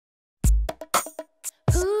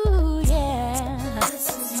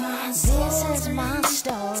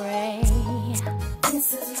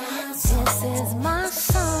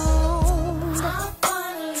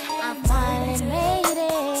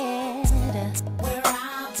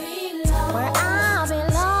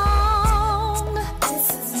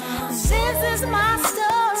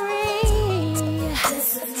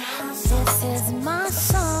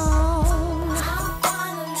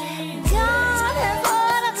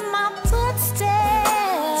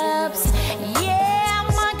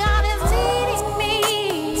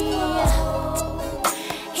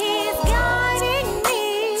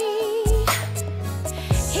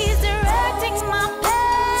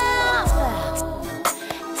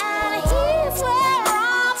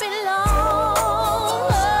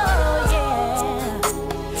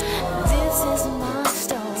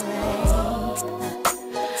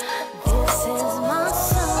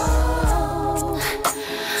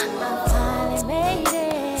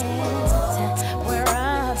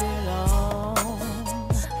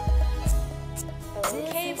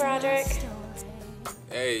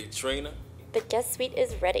Trina. The guest suite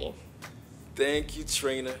is ready. Thank you,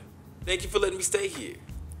 Trina. Thank you for letting me stay here.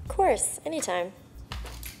 Of course, anytime.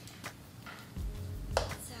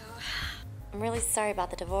 I'm really sorry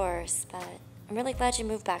about the divorce, but I'm really glad you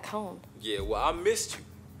moved back home. Yeah, well, I missed you.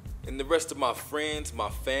 And the rest of my friends,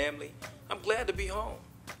 my family. I'm glad to be home.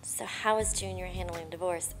 So how is Junior handling the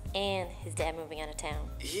divorce and his dad moving out of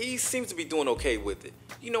town? He seems to be doing okay with it.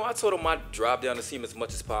 You know, I told him I'd drive down to see him as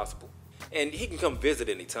much as possible. And he can come visit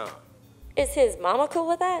anytime. Is his mama cool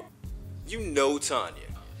with that? You know Tanya.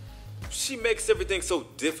 She makes everything so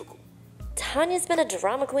difficult. Tanya's been a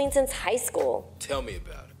drama queen since high school. Tell me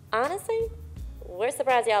about it. Honestly, we're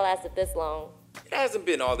surprised y'all lasted this long. It hasn't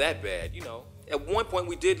been all that bad, you know. At one point,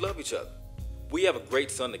 we did love each other. We have a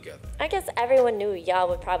great son together. I guess everyone knew y'all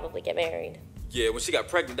would probably get married. Yeah, when she got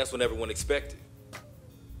pregnant, that's when everyone expected.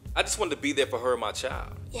 I just wanted to be there for her and my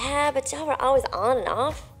child. Yeah, but y'all were always on and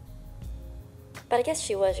off. But I guess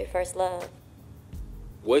she was your first love.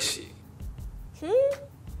 Was she? Hmm?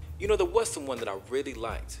 You know, there was someone that I really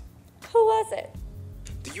liked. Who was it?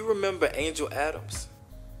 Do you remember Angel Adams?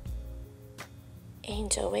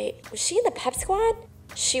 Angel, wait, was she in the pep squad?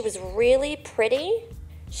 She was really pretty?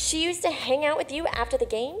 She used to hang out with you after the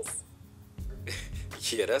games?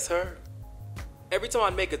 Yeah, that's her. Every time I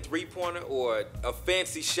make a three-pointer or a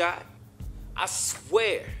fancy shot, I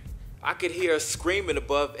swear I could hear her screaming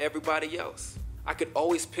above everybody else. I could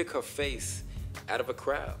always pick her face out of a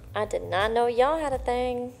crowd. I did not know y'all had a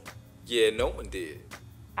thing. Yeah, no one did.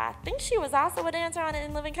 I think she was also a dancer on it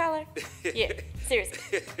in Living Color. Yeah,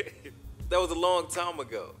 seriously. That was a long time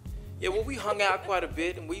ago. Yeah, well, we hung out quite a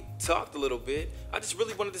bit and we talked a little bit. I just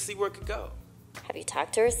really wanted to see where it could go. Have you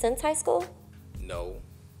talked to her since high school? No.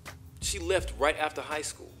 She left right after high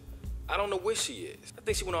school. I don't know where she is. I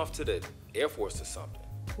think she went off to the Air Force or something.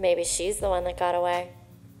 Maybe she's the one that got away.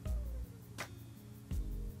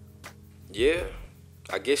 Yeah,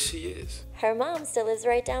 I guess she is. Her mom still lives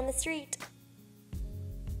right down the street.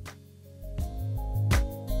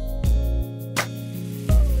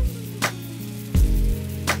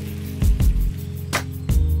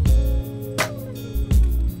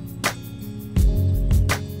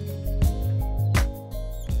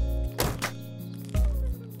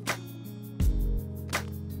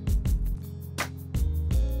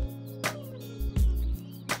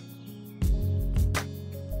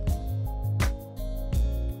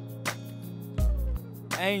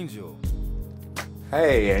 Angel.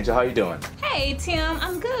 Hey, Angel, how you doing? Hey, Tim,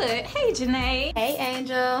 I'm good. Hey, Janae. Hey,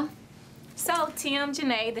 Angel. So, Tim,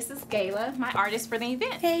 Janae, this is Gayla, my artist for the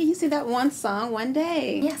event. Hey, you see that one song, One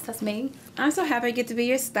Day? Yes, that's me. I'm so happy I get to be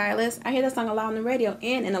your stylist. I hear that song a lot on the radio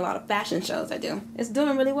and in a lot of fashion shows I do. It's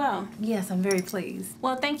doing really well. Yes, I'm very pleased.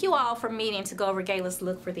 Well, thank you all for meeting to go over Gayla's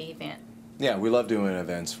look for the event. Yeah, we love doing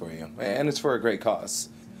events for you, and it's for a great cause.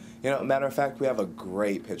 You know, matter of fact, we have a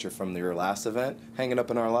great picture from your last event hanging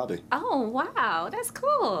up in our lobby. Oh, wow, that's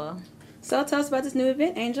cool. So tell us about this new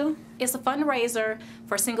event, Angel. It's a fundraiser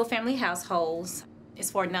for single-family households.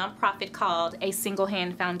 It's for a nonprofit called A Single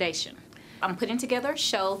Hand Foundation. I'm putting together a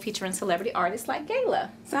show featuring celebrity artists like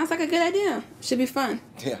Gayla. Sounds like a good idea. Should be fun.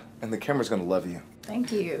 Yeah, and the camera's gonna love you.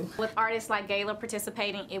 Thank you. With artists like Gayla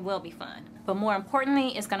participating, it will be fun. But more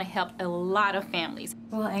importantly, it's gonna help a lot of families.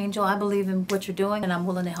 Well, Angel, I believe in what you're doing, and I'm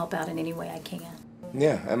willing to help out in any way I can.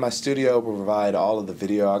 Yeah, and my studio will provide all of the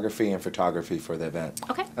videography and photography for the event.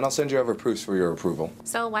 Okay. And I'll send you over proofs for your approval.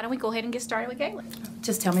 So why don't we go ahead and get started with Gayla?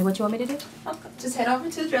 Just tell me what you want me to do. Okay. Just head over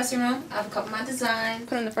to the dressing room. I have a couple of my designs.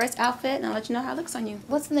 Put on the first outfit, and I'll let you know how it looks on you.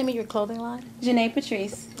 What's the name of your clothing line? Janae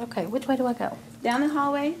Patrice. Okay, which way do I go? Down the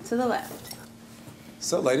hallway to the left.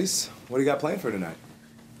 So, ladies, what do you got planned for tonight?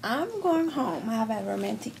 I'm going home. I have a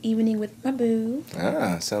romantic evening with my boo.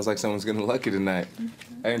 Ah, sounds like someone's getting lucky tonight.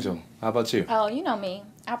 Angel, how about you? Oh, you know me.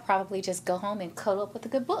 I'll probably just go home and cuddle up with a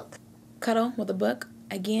good book. Cuddle with a book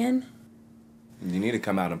again? You need to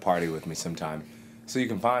come out and party with me sometime so you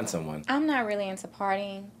can find someone. I'm not really into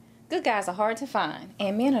partying. Good guys are hard to find,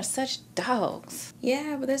 and men are such dogs.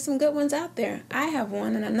 Yeah, but there's some good ones out there. I have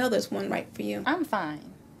one, and I know there's one right for you. I'm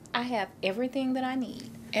fine. I have everything that I need.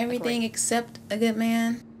 Everything except a good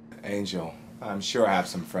man? Angel, I'm sure I have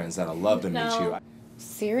some friends that'll love to meet you.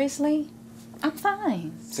 Seriously? I'm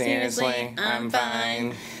fine. Seriously, I'm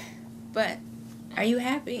fine. But are you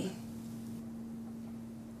happy?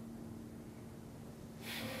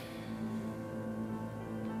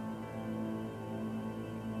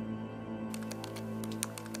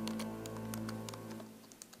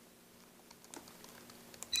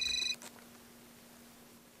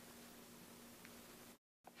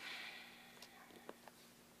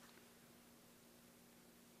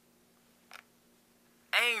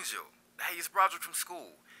 Angel, hey, it's Broderick from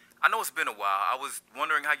school. I know it's been a while. I was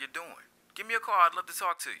wondering how you're doing. Give me a call. I'd love to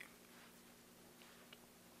talk to you.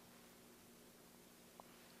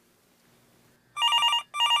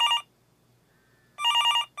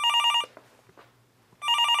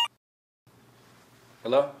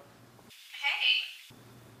 Hello?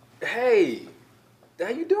 Hey, how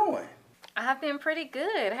you doing? I've been pretty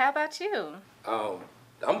good. How about you?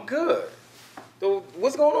 I'm good. So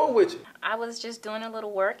what's going on with you? I was just doing a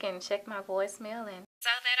little work and checked my voicemail and saw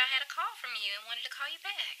that I had a call from you and wanted to call you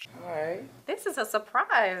back. All right. This is a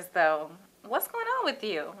surprise, though. What's going on with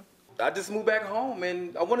you? I just moved back home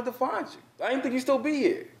and I wanted to find you. I didn't think you'd still be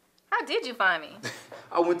here. How did you find me?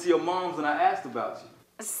 I went to your mom's and I asked about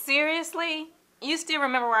you. Seriously? You still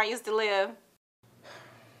remember where I used to live?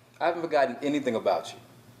 I haven't forgotten anything about you.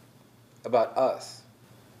 About us.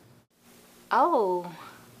 Oh.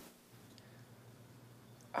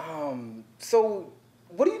 So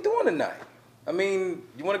what are you doing tonight? I mean,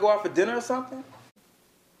 you want to go out for dinner or something?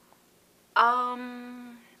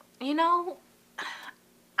 You know,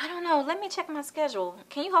 I don't know. Let me check my schedule.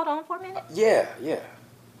 Can you hold on for a minute? Yeah.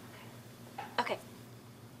 Okay.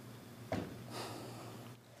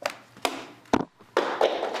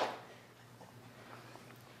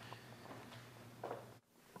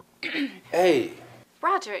 Hey.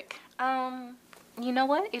 Broderick, you know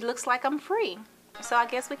what? It looks like I'm free. So I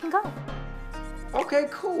guess we can go. Okay,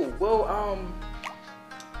 cool. Well,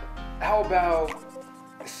 how about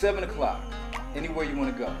 7 o'clock? Anywhere you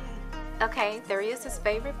want to go. Okay, there is this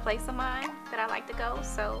favorite place of mine that I like to go,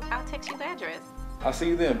 so I'll text you the address. I'll see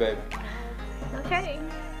you then, baby. Okay.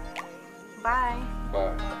 Bye.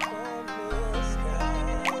 Bye.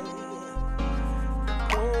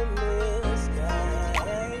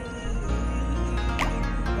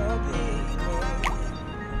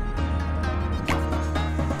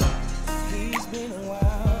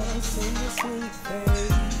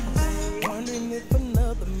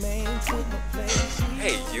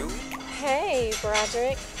 Hey, you. Hey,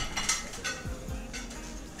 Broderick.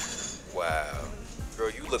 Wow. Girl,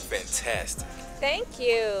 you look fantastic. Thank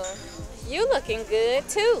you. You looking good,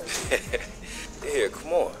 too. Here,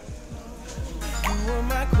 come on.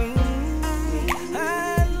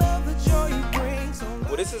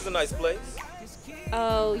 Well, this is a nice place.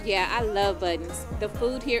 Oh, yeah, I love Buttons. The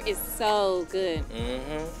food here is so good.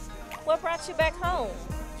 Mm-hmm. What brought you back home?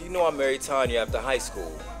 You know I married Tanya after high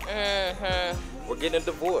school. Mm-hmm. We're getting a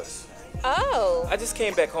divorce. Oh. I just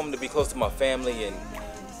came back home to be close to my family and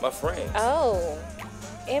my friends. Oh.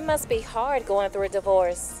 It must be hard going through a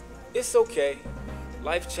divorce. It's okay.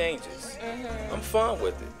 Life changes. Mm-hmm. I'm fine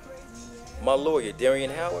with it. My lawyer, Darian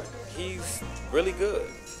Howard, he's really good.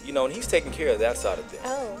 You know, and he's taking care of that side of things.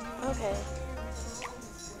 Oh, okay.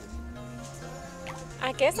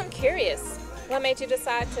 I guess I'm curious. What made you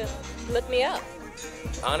decide to look me up?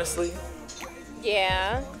 Honestly,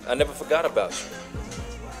 Yeah. I never forgot about you.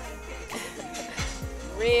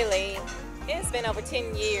 Really? It's been over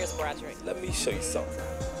 10 years, Broderick. Let me show you something.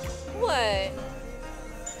 What?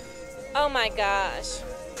 Oh my gosh.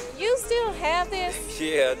 You still have this?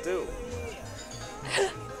 Yeah, I do.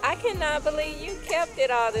 I cannot believe you kept it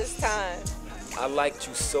all this time. I liked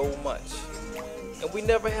you so much. And we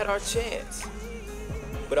never had our chance.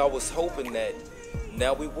 But I was hoping that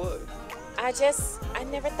now we would. I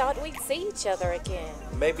never thought we'd see each other again.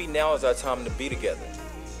 Maybe now is our time to be together.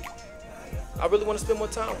 I really want to spend more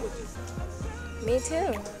time with you. Me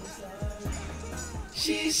too.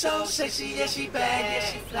 She's so sexy, yeah, she bad, yeah,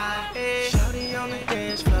 she fly. Hey. Shawty on the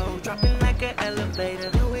dance floor, dropping like an elevator.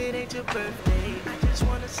 No, it ain't your birthday, I just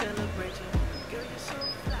wanna celebrate you. Girl, you're so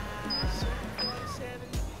fly.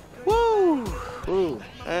 Woo! Ooh,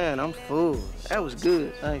 man, I'm full. That was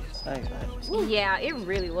good. Thanks. Yeah, it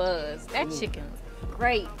really was. That chicken's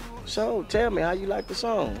great. So, tell me how you like the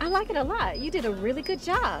song. I like it a lot. You did a really good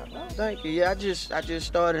job. Thank you. Yeah, I just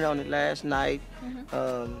started on it last night.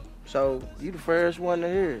 So you the first one to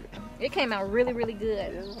hear it. It came out really, really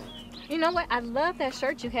good. You know what? I love that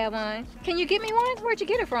shirt you have on. Can you get me one? Where'd you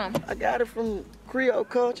get it from? I got it from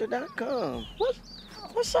CreoleCulture.com.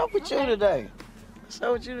 What's up with you today? What's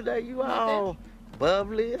up with you today? You all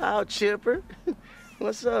bubbly, all chipper.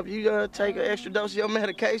 What's up? You gonna take an extra dose of your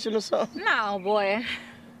medication or something? No, boy.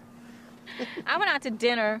 I went out to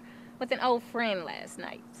dinner with an old friend last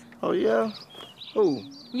night. Oh, yeah? Who?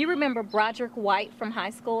 You remember Broderick White from high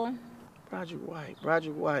school? Broderick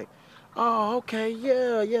White. Oh, okay,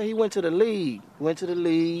 yeah, he went to the league. I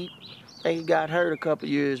think he got hurt a couple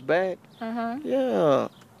years back. Yeah.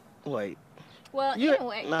 Wait. Well,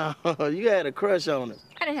 anyway. No, you had a crush on him.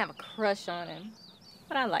 I didn't have a crush on him,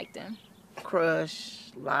 but I liked him.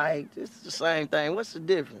 Crush, liked, it's the same thing. What's the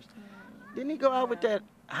difference? Didn't he go out with that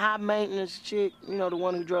high maintenance chick, you know, the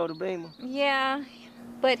one who drove the Beamer? Yeah,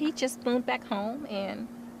 but he just moved back home, and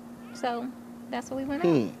so that's what we went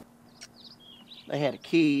out. They had a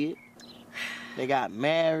kid. They got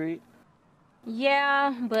married.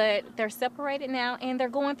 Yeah, but they're separated now, and they're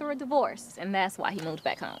going through a divorce, and that's why he moved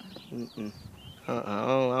back home. I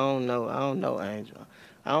don't know, Angel.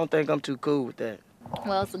 I don't think I'm too cool with that.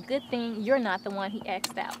 Well, it's a good thing you're not the one he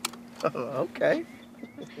asked out. Okay.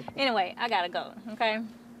 Anyway, I gotta go, okay?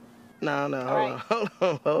 No,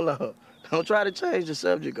 hold on. Don't try to change the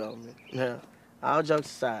subject on me. Now, all jokes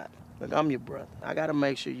aside, look, I'm your brother. I gotta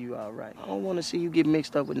make sure you all right. I don't want to see you get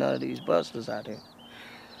mixed up with none of these bustlers out here.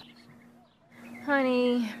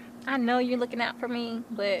 Honey, I know you're looking out for me,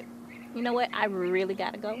 but you know what? I really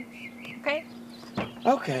gotta go, okay?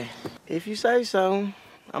 Okay, if you say so,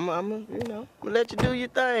 I'm gonna let you do your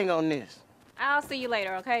thing on this. I'll see you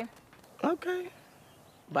later, okay? Okay.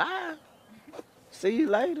 Bye. See you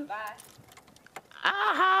later. Bye.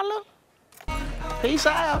 I'll holler. Peace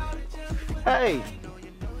out. Hey,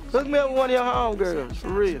 hook me up with one of your homegirls, for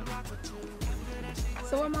real.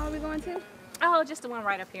 So what mall are we going to? Oh, just the one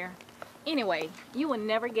right up here. Anyway, you will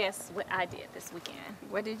never guess what I did this weekend.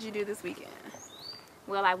 What did you do this weekend?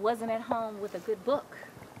 Well, I wasn't at home with a good book.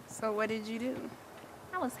 So what did you do?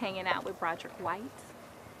 I was hanging out with Broderick White.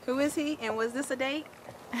 Who is he, and was this a date?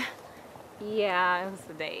 Yeah, it was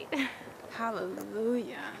a date.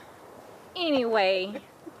 Hallelujah. Anyway,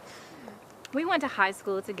 we went to high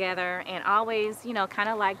school together and always, you know, kind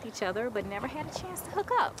of liked each other, but never had a chance to hook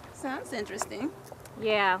up. Sounds interesting.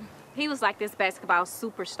 Yeah, he was like this basketball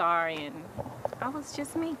superstar, and I was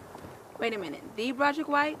just me. Wait a minute, the Broderick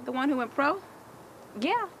White, the one who went pro?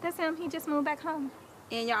 Yeah, that's him. He just moved back home.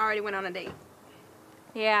 And y'all already went on a date?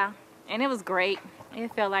 Yeah, and it was great.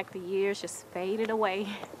 It felt like the years just faded away.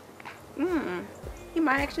 He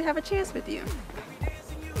might actually have a chance with you.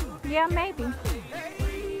 Yeah, maybe.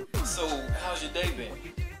 So, how's your day been?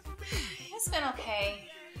 It's been okay.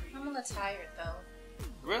 I'm a little tired though.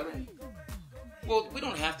 Really? Well, we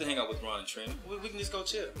don't have to hang out with Ron and Trina. We can just go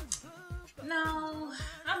chill. No,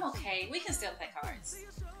 I'm okay. We can still play cards.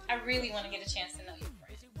 I really want to get a chance to know your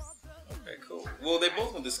friends. Okay, cool. Well, they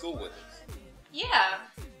both went to school with us. Yeah,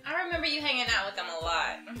 I remember you hanging out with them a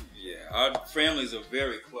lot. Yeah, our families are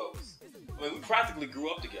very close. I mean, we practically grew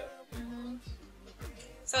up together.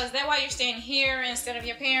 So is that why you're staying here instead of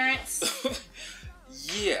your parents?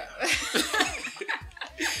 Yeah.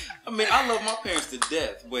 I mean, I love my parents to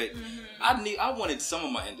death, but I wanted some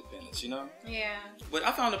of my independence, you know? Yeah. But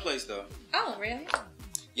I found a place, though. Oh, really?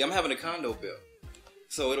 Yeah, I'm having a condo built,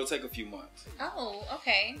 so it'll take a few months. Oh,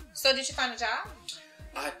 okay. So did you find a job?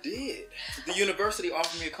 I did. The university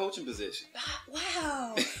offered me a coaching position.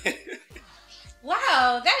 Wow.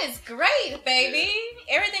 Wow, that is great, baby.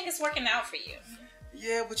 Everything is working out for you.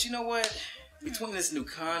 Yeah, but you know what? Between this new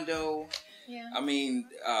condo, I mean,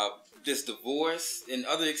 this divorce and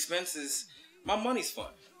other expenses, my money's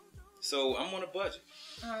fun. So I'm on a budget.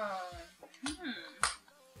 Oh,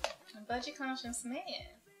 a budget conscious man.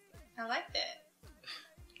 I like that.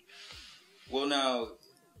 Well, now,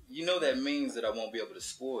 you know that means that I won't be able to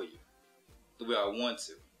spoil you the way I want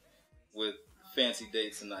to with fancy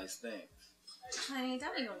dates and nice things. Honey,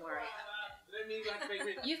 don't even worry.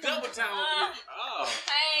 You double time over here. Oh.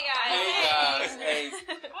 Hey, guys. Hey.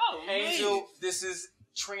 Oh, Angel, this is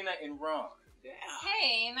Trina and Ron. Yeah.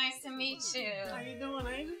 Hey, nice to meet you. How you doing,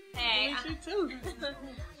 Angel? Hey. I meet you too.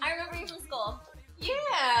 I remember you from school.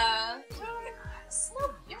 Yeah.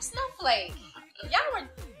 You're a snowflake. Y'all were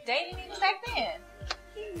dating even back then.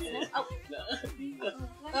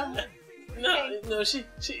 No,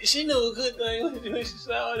 she knew a good thing when she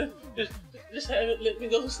saw it. Just had it, let me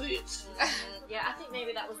go see it. Yeah, I think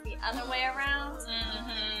maybe that was the other way around. So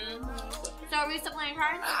are we still playing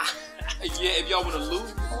cards? Yeah, if y'all want to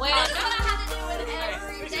lose. Wait, I don't know how to do it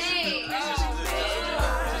every day.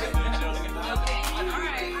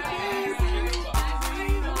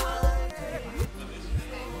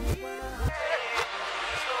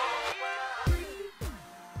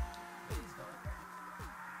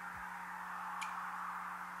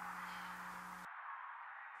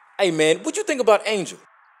 Hey man, what you think about Angel?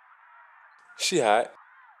 She hot.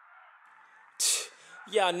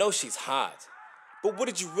 Yeah, I know she's hot. But what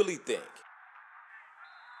did you really think?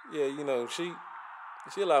 Yeah, you know, she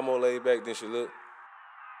a lot more laid back than she look.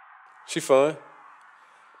 She fun.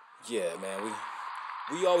 Yeah, man,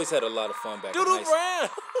 we always had a lot of fun back in Doodle high school. Brown.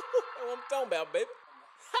 That's what I'm talking about, baby.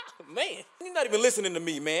 Man, you're not even listening to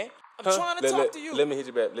me, man. I'm trying to talk to you. Let me hit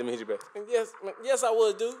you back. Yes, I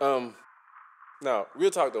was, dude. No, real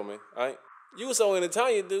talk though, man. All right, you was so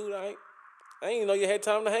entertaining, dude. I ain't know you had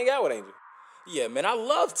time to hang out with Angel. Yeah, man, I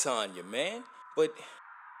love Tanya, man. But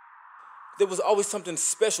there was always something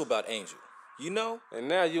special about Angel, you know? And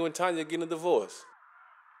now you and Tanya getting a divorce.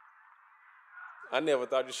 I never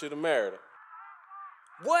thought you should have married her.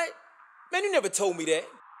 What? Man, you never told me that.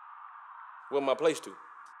 Where my place to?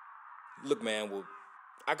 Look, man, well,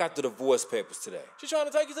 I got the divorce papers today. She trying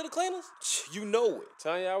to take you to the cleaners? You know it.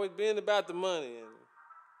 Tanya always been about the money, and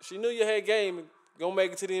she knew you had game and gonna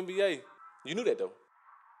make it to the NBA. You knew that, though.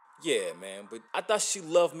 Yeah, man, but I thought she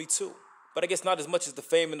loved me too. But I guess not as much as the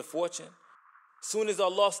fame and the fortune. Soon as I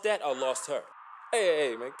lost that, I lost her.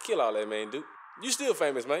 Hey, man, kill all that, man, dude. You still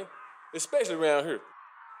famous, man. Especially around here.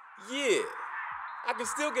 Yeah. I can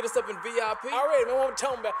still get us up in VIP. Already, man, what I'm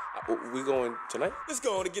talking about. We going tonight? Let's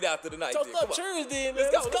go on and get out to the night. Toast up, cheers, then,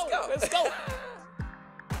 man. Let's go.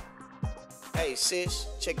 Hey, sis,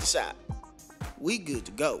 check this out. We good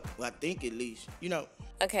to go. Well, I think at least. You know,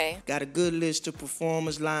 Okay. got a good list of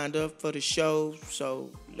performers lined up for the show,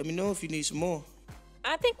 so let me know if you need some more.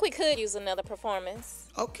 I think we could use another performance.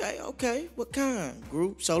 Okay. What kind?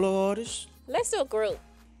 Group, solo artist? Let's do a group.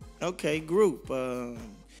 Okay, group.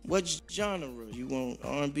 What genre? You want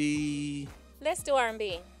R&B, Let's do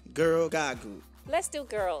R&B. girl, guy group? Let's do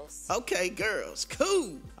girls. Okay, girls.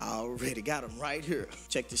 Cool. I already got them right here.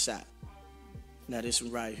 Check this out. Now this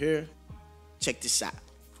one right here. Check this out.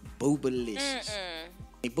 Boobalicious.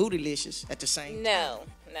 Hey, bootylicious at the same time.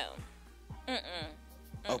 No.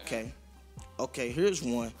 Okay, here's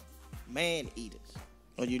one. Man eaters.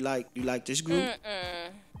 Oh, you like this group?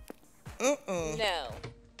 No.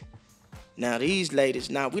 Now these ladies,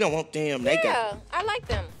 we don't want them. They Yeah, I like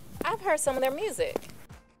them. I've heard some of their music.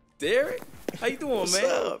 Derek, how you doing, What's man?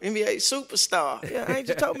 up? NBA superstar. Yeah,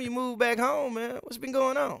 Angel told me you moved back home, man. What's been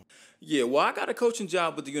going on? Yeah, well, I got a coaching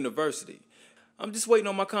job with the university. I'm just waiting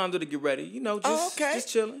on my condo to get ready. You know, just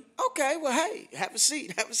chilling. Okay, well, hey, have a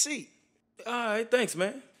seat. All right, thanks,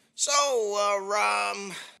 man. So,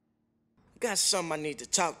 got something I need to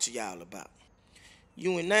talk to y'all about.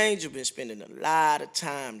 You and Angel been spending a lot of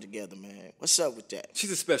time together, man. What's up with that?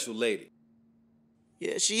 She's a special lady.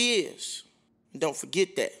 Yeah, she is. Don't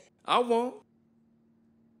forget that. I won't.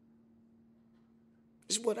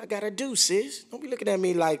 This is what I gotta do, sis. Don't be looking at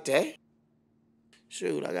me like that.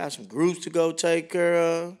 Shoot, I got some groups to go take care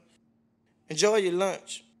of. Enjoy your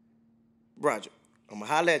lunch. Roger, I'm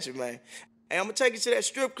gonna holler at you, man. Hey, I'm gonna take you to that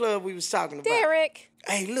strip club we was talking about. Derek.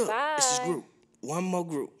 Hey, look, Bye. This is group. One more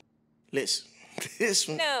group. Listen, this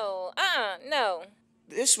one. No. No.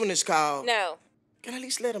 This one is called. No. Can I at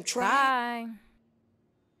least let him try? Bye.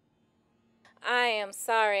 I am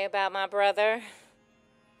sorry about my brother.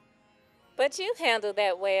 But you handled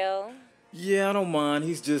that well. Yeah, I don't mind.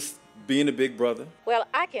 He's just being a big brother. Well,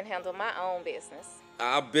 I can handle my own business.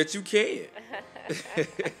 I bet you can.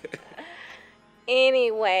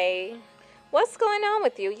 Anyway, what's going on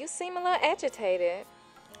with you? You seem a little agitated.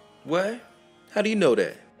 What? How do you know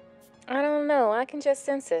that? I don't know. I can just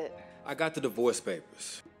sense it. I got the divorce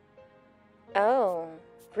papers. Oh,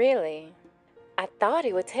 really? I thought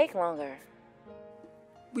it would take longer.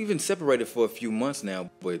 We've been separated for a few months now,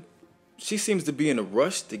 but she seems to be in a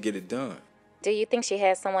rush to get it done. Do you think she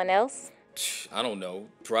has someone else? I don't know.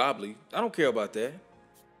 Probably. I don't care about that.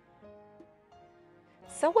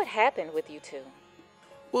 So what happened with you two?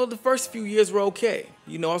 Well, the first few years were okay.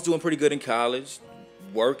 You know, I was doing pretty good in college,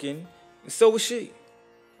 working, and so was she.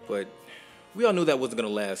 But we all knew that wasn't going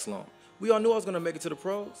to last long. We all knew I was going to make it to the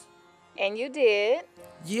pros. And you did?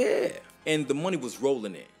 Yeah, and the money was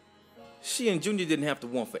rolling in. She and Junior didn't have to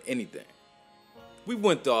want for anything. We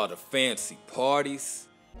went to all the fancy parties,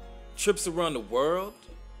 trips around the world,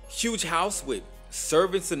 huge house with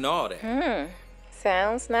servants and all that.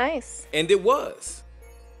 Sounds nice. And it was.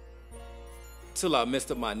 Till I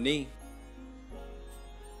messed up my knee.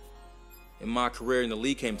 And my career in the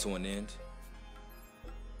league came to an end.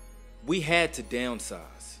 We had to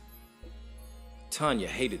downsize. Tanya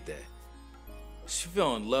hated that. She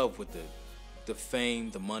fell in love with the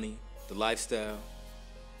fame, the money, the lifestyle.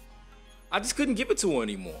 I just couldn't give it to her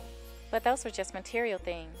anymore. But those were just material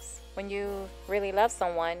things. When you really love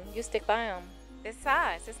someone, you stick by them.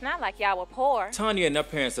 Besides, it's not like y'all were poor. Tanya and her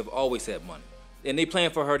parents have always had money. And they plan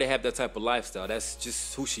for her to have that type of lifestyle. That's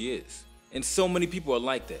just who she is. And so many people are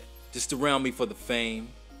like that. Just around me for the fame,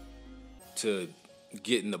 to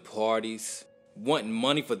get in the parties, wanting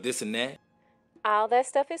money for this and that. All that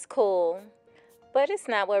stuff is cool, but it's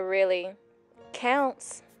not what really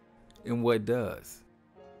counts. And what does?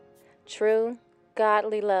 True,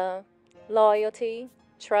 godly love, loyalty,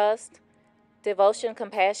 trust, devotion,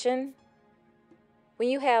 compassion. When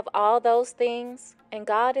you have all those things and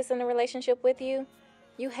God is in a relationship with you,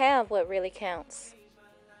 you have what really counts.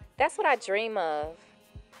 That's what I dream of.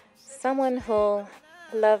 Someone who'll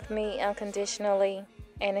love me unconditionally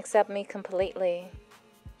and accept me completely.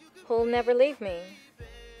 Who'll never leave me.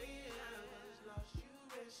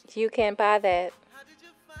 You can't buy that.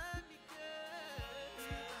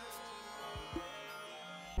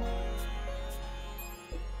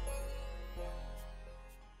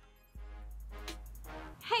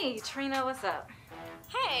 Hey, Trina, what's up?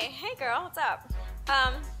 Hey girl, what's up?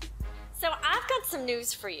 So I've got some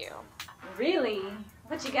news for you. Really?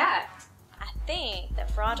 What you got? I think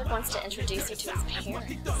that Broderick wants to introduce you to his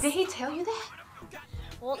parents. Did he tell you that?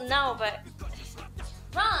 Well, no, but...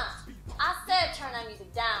 Ron! I said turn that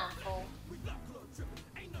music down, fool.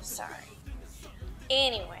 Sorry.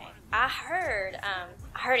 Anyway, I heard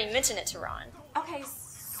he mention it to Ron. Okay,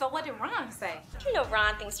 so what did Ron say? You know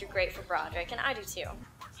Ron thinks you're great for Broderick, and I do too.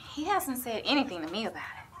 He hasn't said anything to me about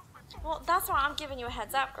it. Well, that's why I'm giving you a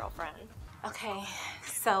heads up, girlfriend. Okay,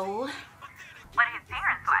 so... What are his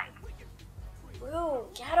parents like? Rude,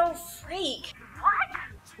 ghetto freak.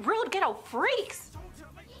 What? Rude ghetto freaks?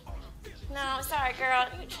 No, sorry, girl.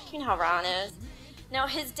 You know how Ron is. No,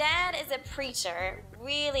 his dad is a preacher.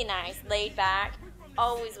 Really nice, laid back,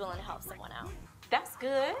 always willing to help someone out. That's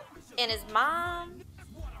good. And his mom,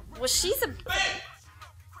 well, she's a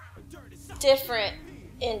different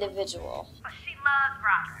individual. But she loves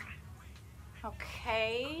Broderick.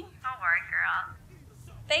 Okay. Don't worry, girl.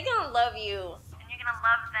 They gonna love you. And you're gonna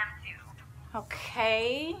love them too.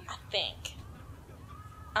 Okay. I think.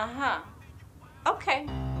 Uh-huh. Okay.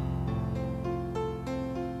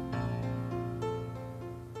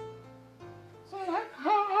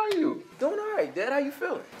 How are you? Doing all right, Dad. How you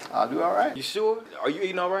feeling? I'll do all right. You sure? Are you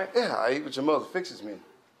eating all right? Yeah, I eat what your mother fixes me.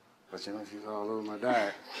 But you know, she's all over my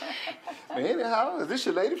diet. But anyhow, is this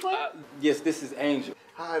your lady friend? Yes, this is Angel.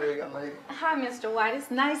 Hi there, young lady. Hi, Mr. White.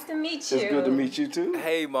 It's nice to meet you. It's good to meet you, too.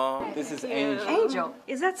 Hey, Mom. This is Angel. Angel?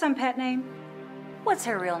 Is that some pet name? What's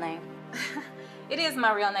her real name? It is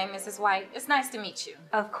my real name, Mrs. White. It's nice to meet you.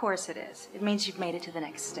 Of course it is. It means you've made it to the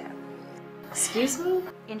next step. Excuse me?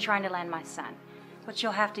 In trying to land my son. But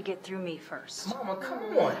you'll have to get through me first. Mama, come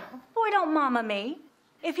on. Boy, don't mama me.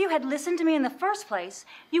 If you had listened to me in the first place,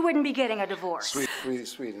 you wouldn't be getting a divorce.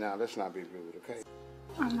 Sweetie, now let's not be rude, okay?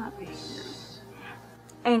 I'm not being rude.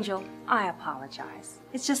 Angel, I apologize.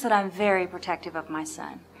 It's just that I'm very protective of my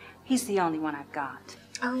son. He's the only one I've got.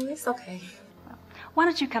 Oh, it's okay. Why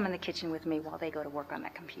don't you come in the kitchen with me while they go to work on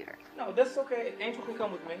that computer? No, that's okay. Angel can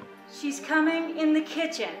come with me. She's coming in the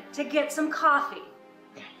kitchen to get some coffee.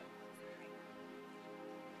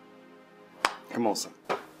 Come on, son.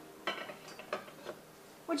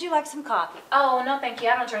 Would you like some coffee? Oh, no, thank you.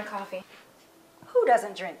 I don't drink coffee. Who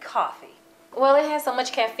doesn't drink coffee? Well, it has so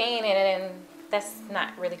much caffeine in it, and that's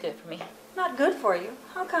not really good for me. Not good for you?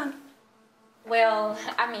 How come? Well,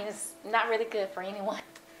 I mean, it's not really good for anyone.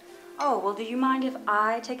 Oh, well, do you mind if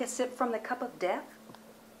I take a sip from the cup of death?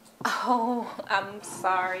 Oh, I'm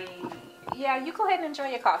sorry. Yeah, you go ahead and enjoy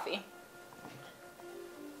your coffee.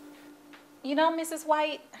 You know, Mrs.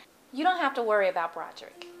 White, you don't have to worry about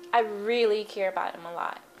Broderick. I really care about him a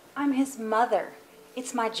lot. I'm his mother.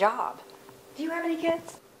 It's my job. Do you have any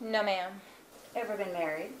kids? No, ma'am. Ever been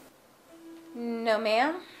married? No,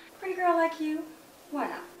 ma'am. Pretty girl like you? Why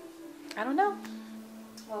not? I don't know.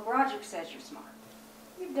 Well, Broderick says you're smart.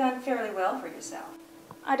 You've done fairly well for yourself.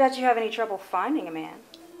 I doubt you have any trouble finding a man.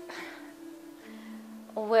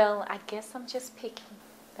 Well, I guess I'm just picky.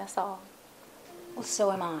 That's all. Well,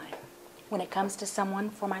 so am I. When it comes to someone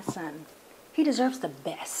for my son, he deserves the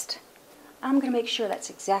best. I'm going to make sure that's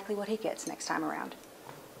exactly what he gets next time around.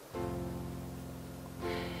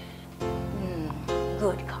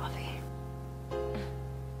 Good coffee.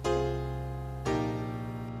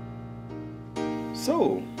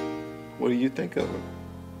 So, what do you think of her?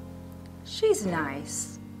 She's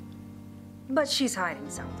nice, but she's hiding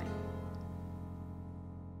something.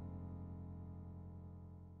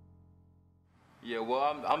 Yeah,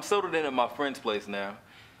 well, I'm settled in at my friend's place now.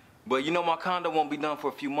 But you know, my condo won't be done for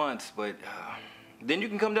a few months, but then you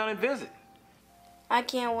can come down and visit. I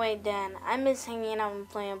can't wait, Dad. I miss hanging out and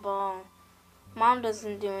playing ball. Mom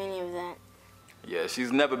doesn't do any of that. Yeah,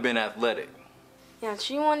 she's never been athletic. Yeah,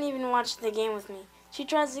 she won't even watch the game with me. She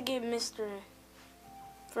tries to get Mr.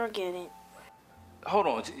 Forget it. Hold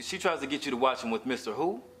on, she tries to get you to watch him with Mr.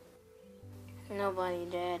 Who? Nobody,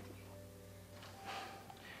 Dad.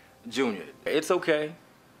 Junior, it's okay.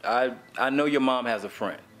 I know your mom has a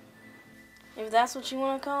friend. If that's what you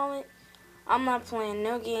want to call it, I'm not playing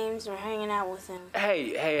no games or hanging out with him.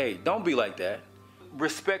 Hey, don't be like that.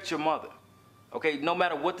 Respect your mother, okay? No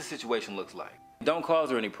matter what the situation looks like. Don't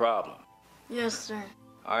cause her any problem. Yes, sir.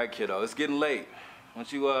 All right, kiddo, it's getting late. Why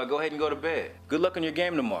don't you go ahead and go to bed? Good luck on your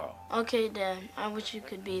game tomorrow. Okay, Dad. I wish you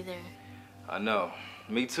could be there. I know.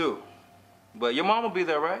 Me too. But your mom will be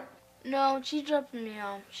there, right? No, she's dropping me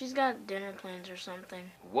off. She's got dinner plans or something.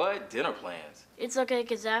 What? Dinner plans? It's okay,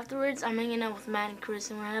 because afterwards, I'm hanging out with Matt and Chris,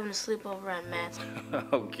 and we're having a sleepover at Matt's.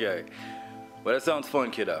 Okay. Well, that sounds fun,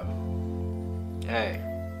 kiddo. Hey,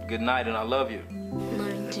 good night, and I love you.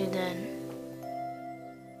 Love you too, Dad.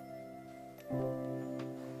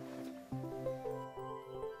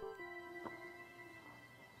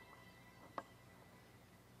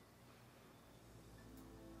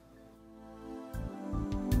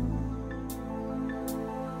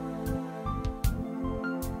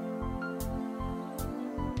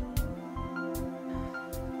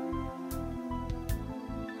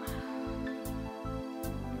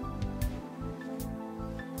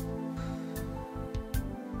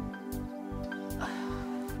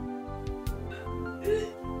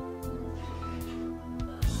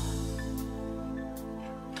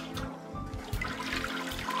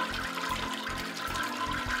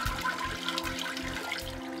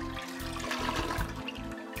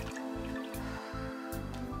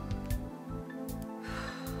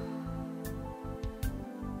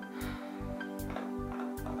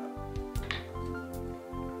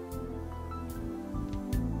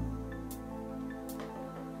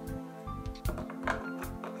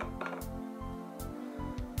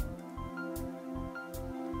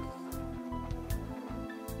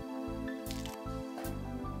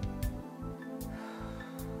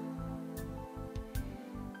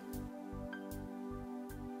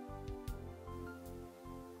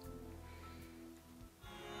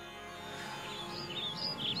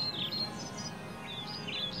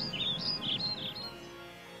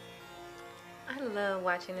 I love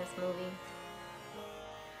watching this movie.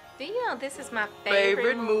 Do you know this is my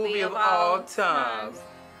favorite movie of all time?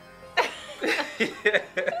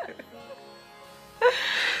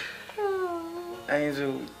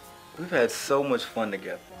 Angel, we've had so much fun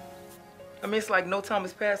together. I mean, it's like no time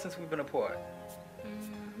has passed since we've been apart.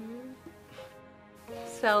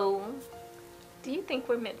 So, do you think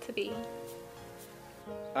we're meant to be?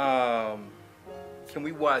 Can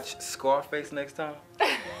we watch Scarface next time?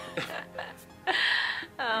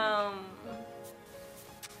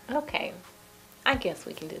 Okay. I guess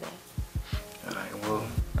we can do that. All right, well,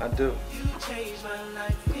 I do. You changed my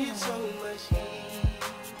life with so much heat.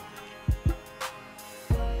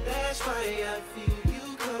 That's why I feel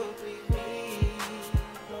you complete me.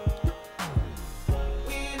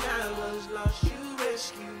 When I was lost, you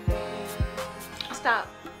rescued me. Stop.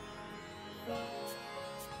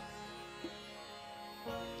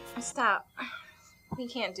 Stop. We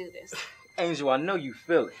can't do this. Angel, I know you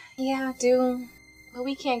feel it. Yeah, I do. But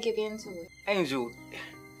we can't get into it. Angel,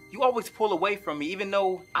 you always pull away from me even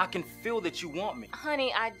though I can feel that you want me.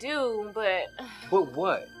 Honey, I do, but... But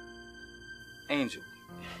what? Angel,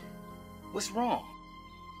 what's wrong?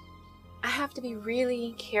 I have to be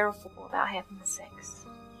really careful about having the sex.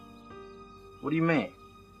 What do you mean?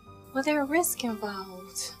 Well, there are risks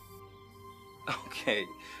involved. Okay,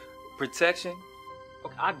 protection?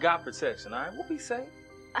 Okay, I got protection, all right? We'll be safe.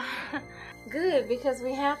 Good, because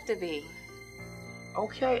we have to be.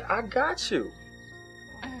 Okay, I got you.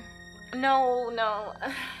 No,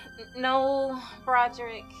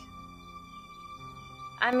 Broderick.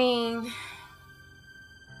 I mean,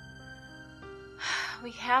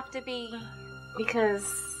 we have to be because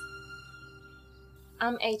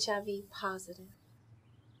I'm HIV positive.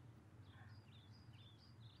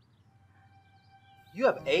 You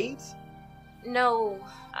have AIDS? No,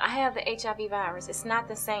 I have the HIV virus. It's not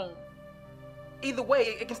the same. Either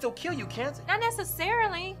way, it can still kill you, can't it? Not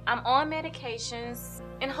necessarily. I'm on medications,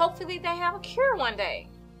 and hopefully they have a cure one day.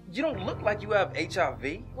 You don't look like you have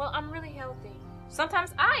HIV. Well, I'm really healthy.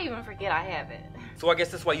 Sometimes I even forget I have it. So I guess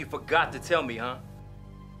that's why you forgot to tell me, huh?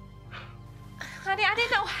 Honey, I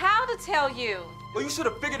didn't know how to tell you. Well, you should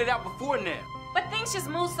have figured it out before now. But things just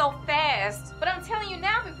move so fast. But I'm telling you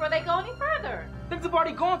now before they go any further. Things have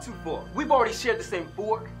already gone too far. We've already shared the same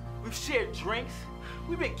fork. We've shared drinks.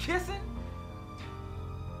 We've been kissing.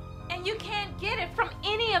 And you can't get it from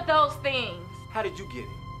any of those things. How did you get it?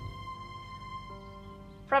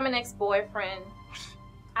 From an ex-boyfriend.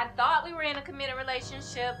 I thought we were in a committed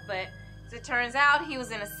relationship, but as it turns out, he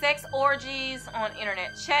was into sex orgies, on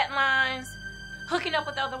internet chat lines, hooking up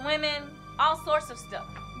with other women, all sorts of stuff.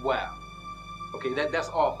 Wow. Okay, that's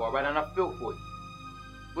awful, all right? And I feel for you.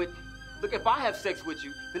 But look, if I have sex with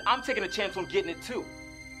you, then I'm taking a chance on getting it too.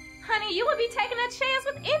 Honey, you would be taking a chance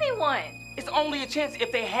with anyone. It's only a chance if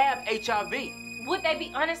they have HIV. Would they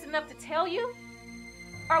be honest enough to tell you?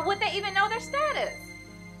 Or would they even know their status?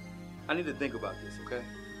 I need to think about this, okay?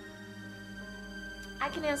 I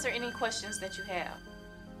can answer any questions that you have.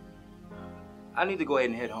 I need to go ahead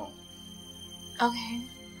and head home. Okay.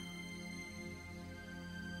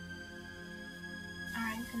 All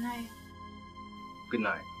right, good night. Good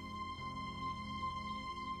night.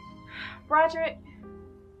 Broderick,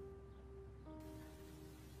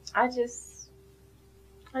 I just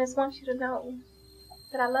want you to know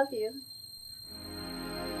that I love you.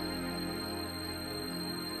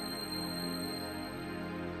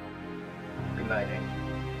 Good night, Angel.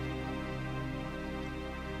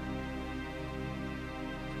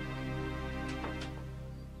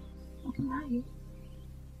 Good night.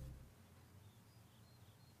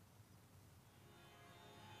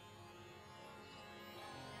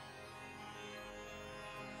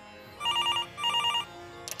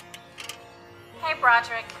 Hey,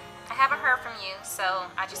 Broderick. I haven't heard from you, so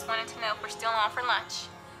I just wanted to know if we're still on for lunch.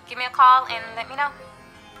 Give me a call and let me know.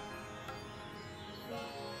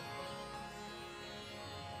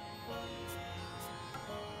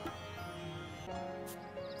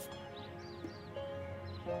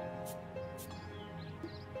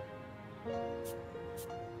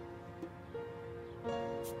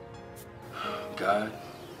 God,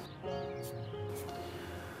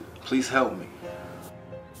 please help me.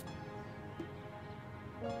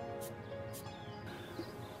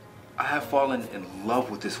 I have fallen in love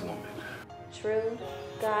with this woman, True,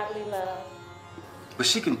 godly love. but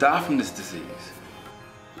she can die from this disease.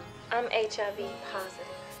 I'm HIV positive.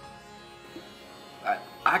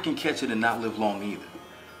 I can catch it and not live long either.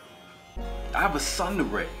 I have a son to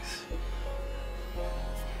raise.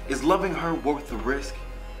 Is loving her worth the risk?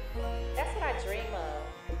 That's what I dream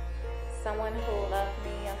of. Someone who will love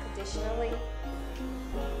me unconditionally.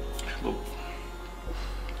 Look,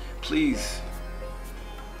 please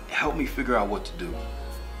help me figure out what to do.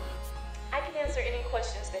 I can answer any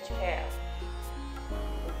questions that you have.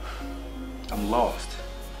 I'm lost.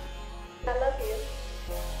 I love you.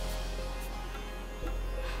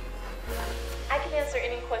 I can answer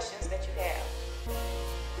any questions that you have.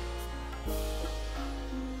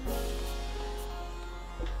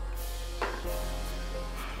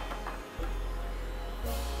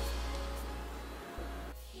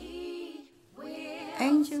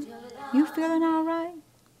 Angel, you feeling all right?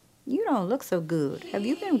 You don't look so good. Have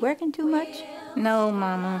you been working too much? No,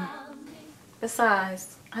 Mama.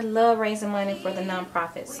 Besides, I love raising money for the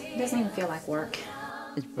nonprofits. It doesn't even feel like work.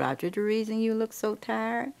 Is Roger the reason you look so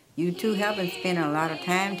tired? You two haven't spent a lot of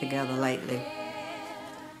time together lately.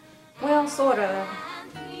 Well, sort of.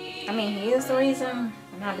 I mean, he is the reason,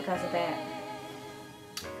 but not because of that.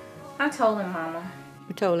 I told him, Mama.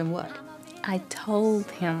 You told him what? I told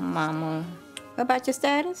him, Mama. About your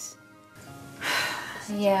status?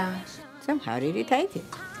 Yeah. So how did he take it?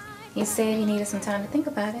 He said he needed some time to think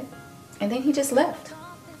about it, and then he just left.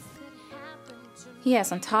 He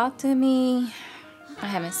hasn't talked to me. I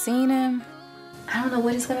haven't seen him. I don't know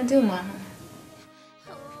what he's gonna do, Mama.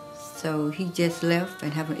 So he just left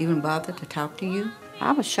and haven't even bothered to talk to you?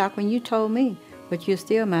 I was shocked when you told me, but you're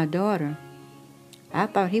still my daughter. I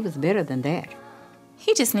thought he was better than that.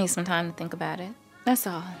 He just needs some time to think about it. That's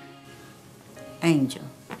all. Angel,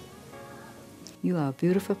 you are a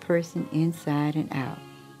beautiful person inside and out.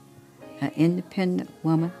 An independent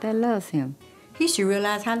woman that loves him. He should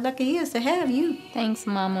realize how lucky he is to have you. Thanks,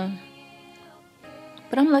 Mama.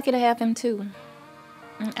 But I'm lucky to have him, too.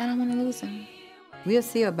 I don't want to lose him. We'll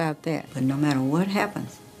see about that. But no matter what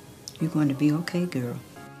happens, you're going to be okay, girl.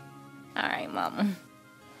 All right, Mama.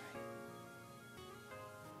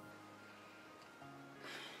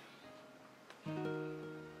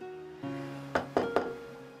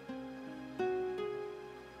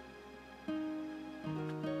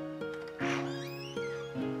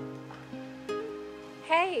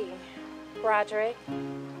 Hey, Broderick.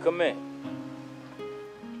 Come in.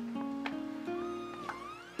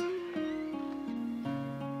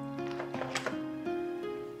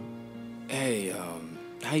 Hey,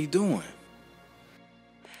 how you doing?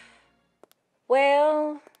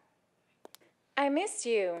 Well, I missed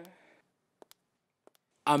you.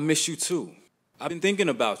 I miss you too. I've been thinking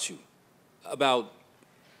about you, about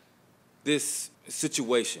this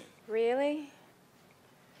situation. Really?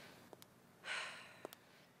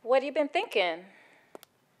 What have you been thinking?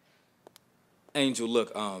 Angel,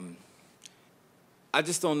 look, I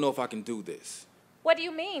just don't know if I can do this. What do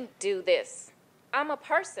you mean, do this? I'm a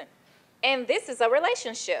person, and this is a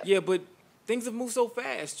relationship. Yeah, but things have moved so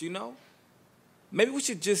fast, you know? Maybe we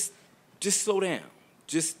should just slow down.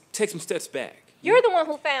 Just take some steps back. You're the one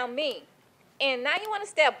who found me, and now you want to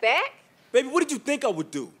step back? Baby, what did you think I would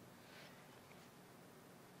do?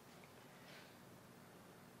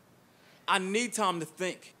 I need time to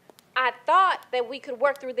think. I thought that we could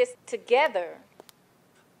work through this together.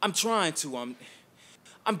 I'm trying to.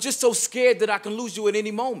 I'm just so scared that I can lose you at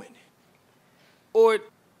any moment. Or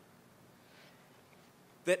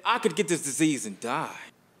that I could get this disease and die.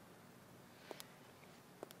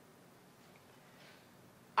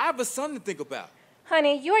 I have a son to think about.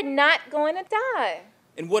 Honey, you're not going to die.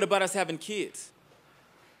 And what about us having kids?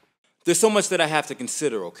 There's so much that I have to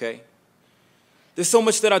consider, okay? There's so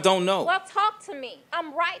much that I don't know. Well, talk to me.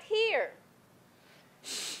 I'm right here.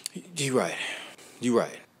 You're right. You're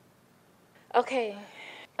right. Okay.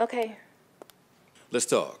 Okay. Let's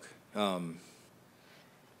talk.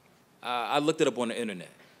 I looked it up on the internet.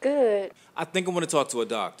 Good. I think I want to talk to a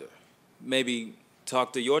doctor. Maybe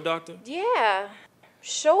talk to your doctor? Yeah,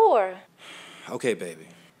 sure. Okay, baby.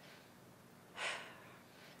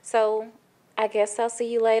 So, I guess I'll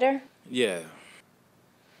see you later? Yeah.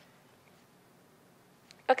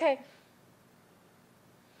 Okay.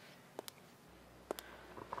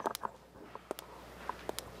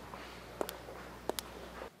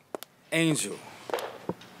 Angel.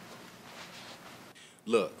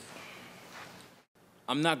 Look,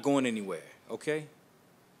 I'm not going anywhere, okay?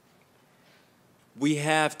 We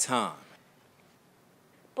have time.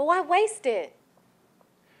 But why waste it?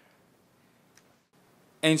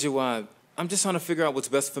 Angel, I'm just trying to figure out what's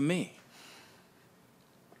best for me.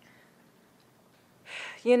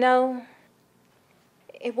 You know,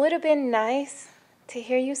 it would have been nice to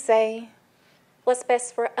hear you say what's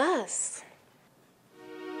best for us.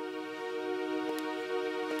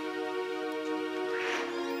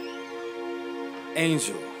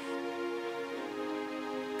 Angel.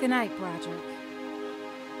 Good night, Broderick.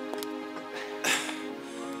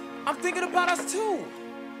 I'm thinking about us too.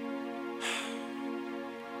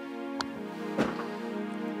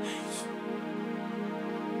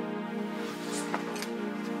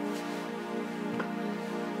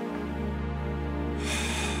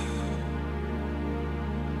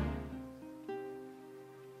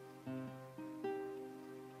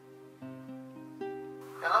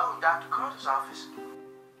 Hello, Dr. Carter's office.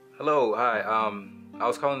 Hello, hi. I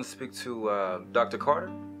was calling to speak to Dr.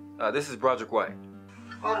 Carter. This is Broderick White.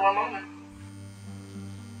 Hold one moment.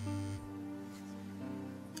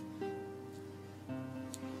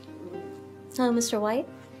 Hello, Mr. White.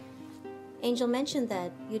 Angel mentioned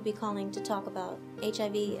that you'd be calling to talk about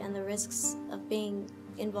HIV and the risks of being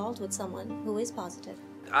involved with someone who is positive.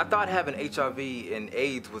 I thought having HIV and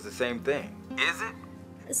AIDS was the same thing. Is it?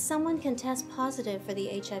 Someone can test positive for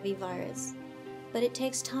the HIV virus, but it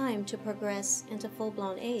takes time to progress into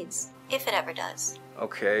full-blown AIDS, if it ever does.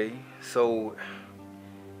 Okay, so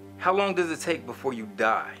how long does it take before you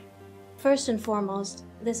die? First and foremost,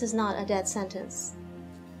 this is not a death sentence.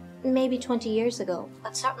 Maybe 20 years ago,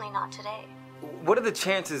 but certainly not today. What are the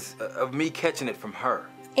chances of me catching it from her?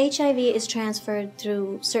 HIV is transferred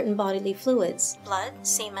through certain bodily fluids, blood,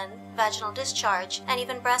 semen, vaginal discharge, and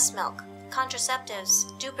even breast milk.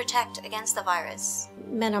 Contraceptives do protect against the virus.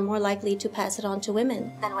 Men are more likely to pass it on to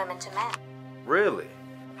women than women to men. Really?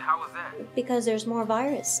 How is that? Because there's more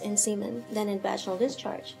virus in semen than in vaginal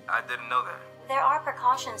discharge. I didn't know that. There are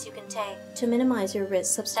precautions you can take to minimize your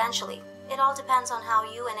risk substantially. It all depends on how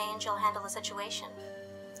you and Angel handle the situation.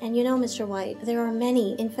 And you know, Mr. White, there are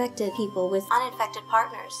many infected people with uninfected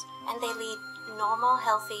partners, and they lead normal,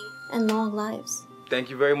 healthy, and long lives. Thank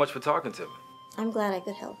you very much for talking to me. I'm glad I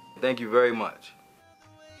could help. Thank you very much.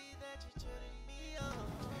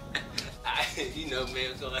 You know,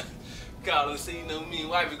 man, gonna call and see, you know, me and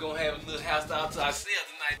wife are gonna have a little house out to ourselves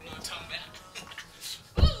tonight, you know what I'm talking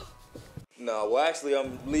about? No, well, actually,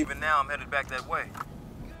 I'm leaving now. I'm headed back that way.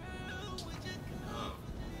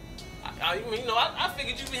 I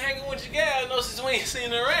figured you'd be hanging with your gal, you know, since we ain't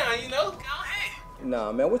seen her around, you know? Go ahead.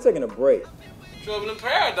 Nah, man, we're taking a break. Trouble in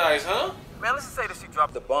paradise, huh? Man, let's just say that she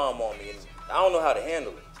dropped a bomb on me, and I don't know how to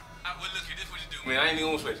handle it. Well, look here, this is what you do, man. I ain't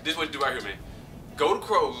even gonna sweat you. This is what you do right here, man. Go to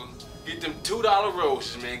Kroger, get them $2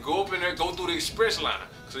 roses, man. Go up in there, go through the express line,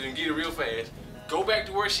 so you can get it real fast. Go back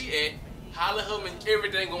to where she at, holler her, man,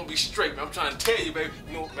 everything gonna be straight, man. I'm trying to tell you, baby.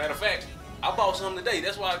 You know, matter of fact, I bought something today.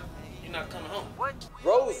 That's why you're not coming home. What?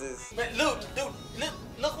 Roses? Man, look, dude,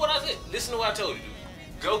 look what I said. Listen to what I told you,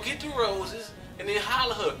 dude. Go get the roses, and then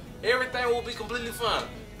holler her. Everything will be completely fine.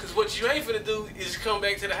 Cause what you ain't finna do is come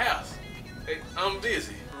back to the house. Hey, I'm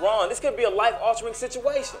busy. Ron, this could be a life-altering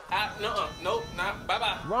situation. No, not.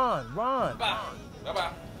 Bye-bye. Ron. Bye.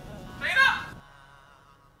 Bye-bye. Clean up!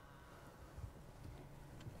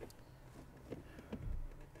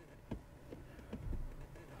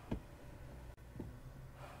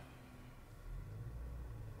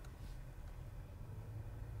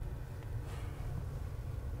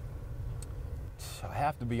 I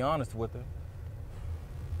have to be honest with her.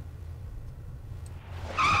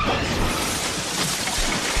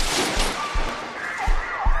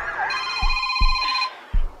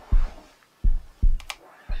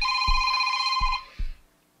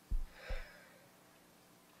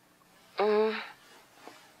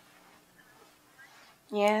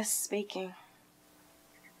 Yes, speaking.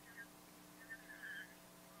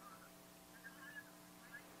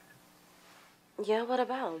 Yeah, what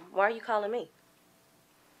about? Why are you calling me?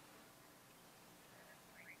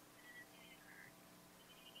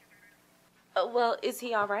 Well, is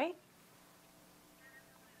he all right?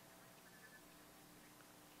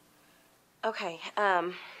 Okay,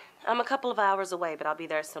 I'm a couple of hours away, but I'll be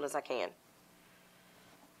there as soon as I can.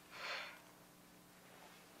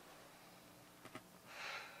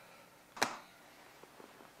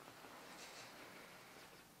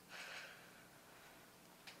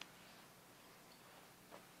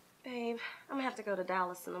 Babe, I'm gonna have to go to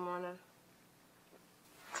Dallas in the morning.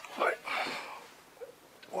 What?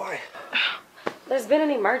 Why? There's been an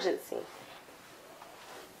emergency.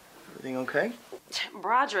 Everything okay?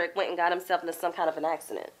 Broderick went and got himself into some kind of an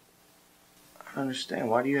accident. I don't understand.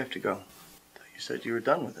 Why do you have to go? I thought you said you were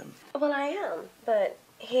done with him. Well, I am, but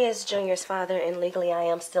he is Junior's father, and legally I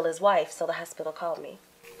am still his wife, so the hospital called me.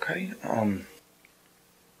 Okay,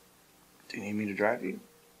 do you need me to drive you?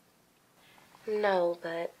 No,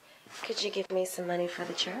 but could you give me some money for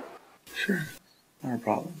the trip? Sure. Not a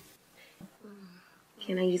problem.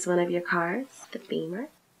 Can I use one of your cars? The Beamer?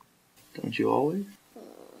 Don't you always?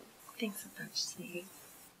 Thanks so much, sweetie.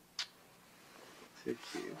 So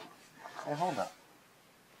cute. Hey, hold up.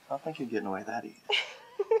 I don't think you're getting away that easy.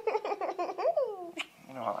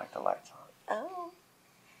 You know I like the lights on. Oh.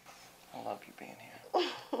 I love you being here.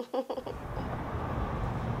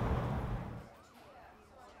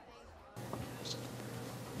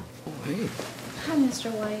 Oh, hey. Hi,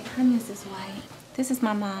 Mr. White. Hi, Mrs. White. This is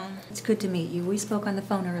my mom. It's good to meet you. We spoke on the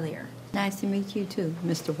phone earlier. Nice to meet you too,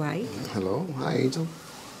 Mr. White. Hello. Hi, Angel.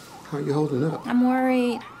 How are you holding up? I'm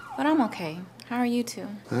worried, but I'm okay. How are you two?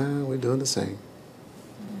 We're doing the same.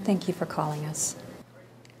 Thank you for calling us.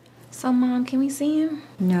 So, Mom, can we see him?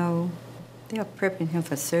 No, they're prepping him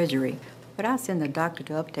for surgery. But I'll send the doctor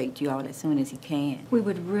to update you all as soon as he can. We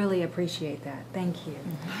would really appreciate that. Thank you.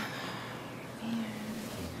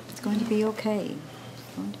 It's going to be okay.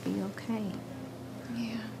 It's going to be okay.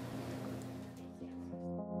 Yeah.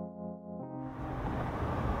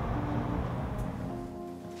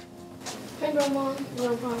 Hey, Grandma.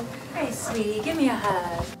 Grandpa. Hey, sweetie, give me a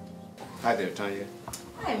hug. Hi there, Tanya.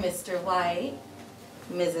 Hi, Mr. White.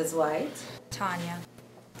 Mrs. White. Tanya.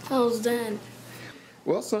 How's Dad?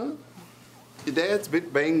 Well, son, your dad's a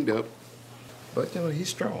bit banged up, but, you know, he's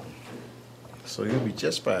strong. So he'll be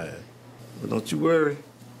just fine. But don't you worry.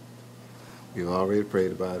 We've already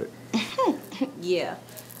prayed about it. Yeah.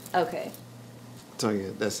 Okay.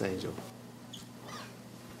 Tanya, that's Angel.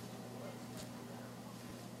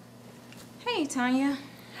 Hey, Tanya.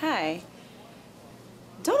 Hi.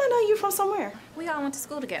 Don't I know you from somewhere? We all went to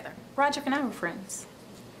school together. Roger and I were friends.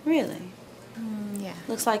 Really? Yeah.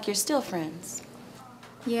 Looks like you're still friends.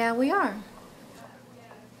 Yeah, we are.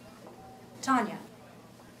 Tanya,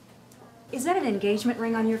 is that an engagement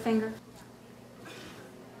ring on your finger?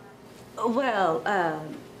 Well,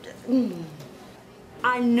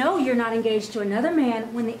 I know you're not engaged to another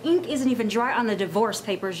man when the ink isn't even dry on the divorce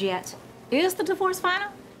papers yet. Is the divorce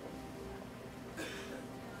final?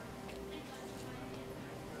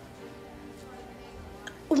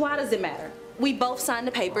 why does it matter? We both signed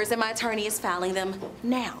the papers and my attorney is filing them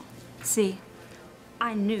now. See,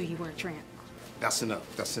 I knew you were a tramp. That's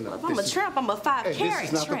enough. That's enough. If I'm a tramp, I'm a 5-carat This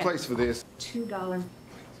is not tramp. the place for this. $2.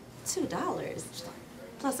 $2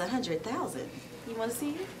 plus 100,000. You want to see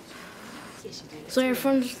it? Yes, you do. So you're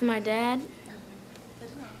friends with my dad?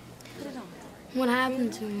 Put it on. What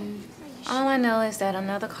happened to him? All I know is that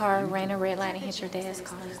another car ran a red light and hit your dad's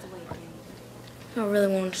car. I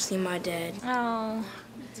really wanted to see my dad. Oh,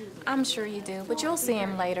 I'm sure you do, but you'll see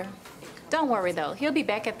him later. Don't worry, though. He'll be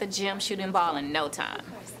back at the gym shooting ball in no time.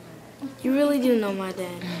 You really do know my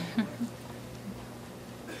dad.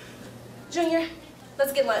 Junior,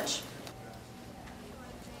 let's get lunch.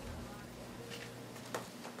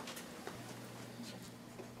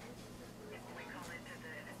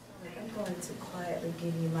 I'm going to quietly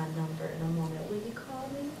give you my number in a moment. Will you call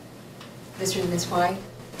me? Mr. and Ms. White,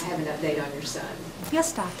 I have an update on your son.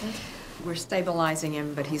 Yes, doctor. We're stabilizing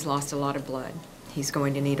him, but he's lost a lot of blood. He's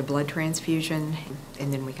going to need a blood transfusion,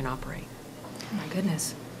 and then we can operate. Oh, my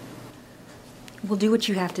goodness. We'll do what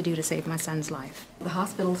you have to do to save my son's life. The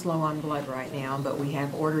hospital's low on blood right now, but we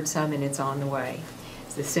have ordered some and it's on the way.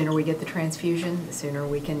 The sooner we get the transfusion, the sooner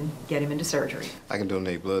we can get him into surgery. I can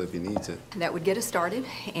donate blood if you need to. That would get us started,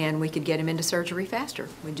 and we could get him into surgery faster.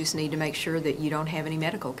 We just need to make sure that you don't have any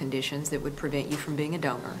medical conditions that would prevent you from being a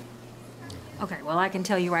donor. Okay, well, I can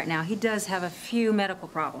tell you right now, he does have a few medical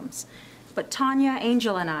problems. But Tanya,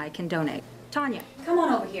 Angel, and I can donate. Tanya, come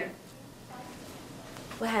on over here.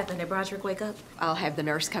 What happened? Did Broderick wake up? I'll have the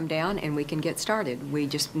nurse come down and we can get started. We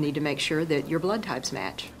just need to make sure that your blood types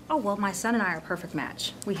match. Oh, well, my son and I are a perfect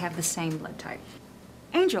match. We have the same blood type.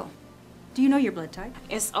 Angel, do you know your blood type?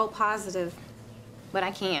 It's O positive, but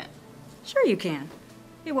I can't. Sure you can.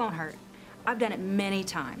 It won't hurt. I've done it many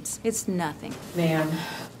times. It's nothing. Ma'am,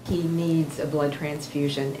 he needs a blood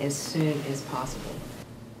transfusion as soon as possible.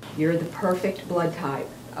 You're the perfect blood type.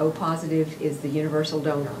 O positive is the universal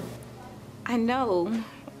donor. I know,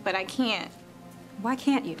 but I can't. Why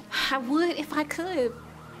can't you? I would if I could.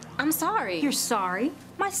 I'm sorry. You're sorry?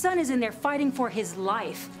 My son is in there fighting for his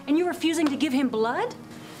life, and you're refusing to give him blood?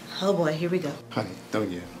 Oh boy, here we go. Honey, don't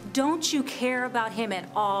yell. Don't you care about him at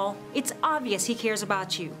all? It's obvious he cares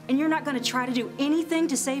about you, and you're not going to try to do anything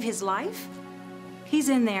to save his life? He's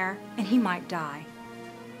in there, and he might die.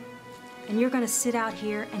 And you're going to sit out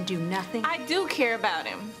here and do nothing? I do care about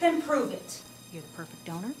him. Then prove it. You're the perfect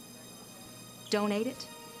donor. Donate it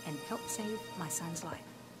and help save my son's life.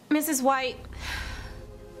 Mrs. White,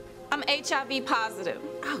 I'm HIV positive.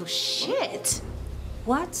 Oh, shit.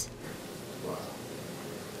 What?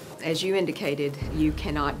 As you indicated, you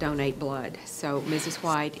cannot donate blood. So, Mrs.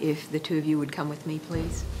 White, if the two of you would come with me,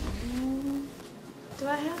 please. Do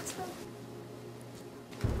I have to?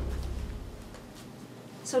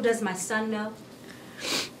 So does my son know?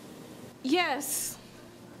 Yes.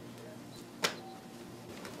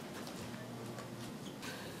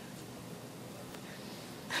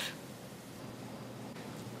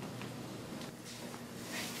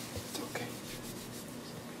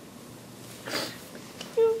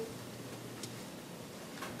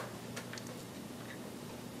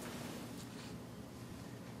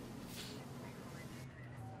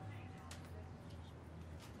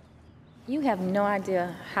 You have no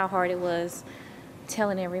idea how hard it was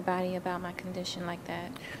telling everybody about my condition like that.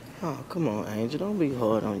 Oh, come on, Angel. Don't be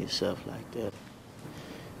hard on yourself like that.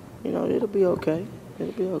 You know, it'll be okay.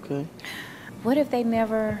 It'll be okay. What if they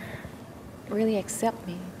never really accept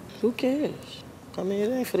me? Who cares? I mean,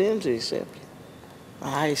 it ain't for them to accept you.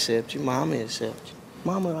 I accept you. Mama accept you.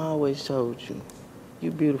 Mama always told you,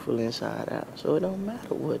 you beautiful inside out. So it don't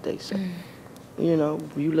matter what they say. You know,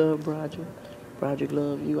 you love Broderick. Broderick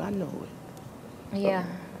love you. I know it. Yeah,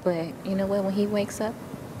 but you know what? When he wakes up,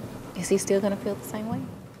 is he still gonna feel the same way?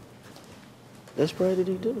 Let's pray that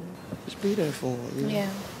he do. Just be there for him. You know? Yeah.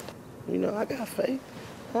 You know, I got faith.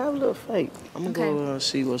 I have a little faith. I'm gonna go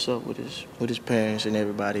see what's up with his parents and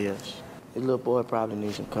everybody else. His little boy probably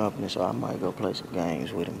needs some company, so I might go play some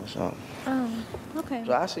games with him or something. Oh, okay.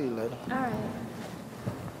 So I'll see you later. All right.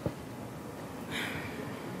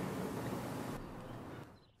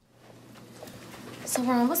 So,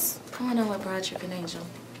 Ron, what's going on with Broderick and Angel?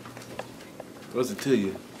 What's it to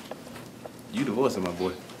you? You divorcing my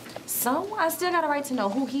boy. So, I still got a right to know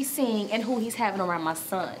who he's seeing and who he's having around my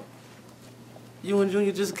son. You and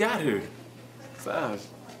Junior just got here. Besides,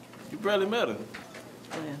 you barely met her.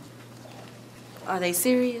 Well, are they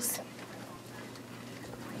serious?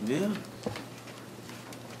 Yeah.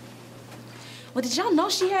 Well, did y'all know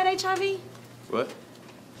she had HIV? What?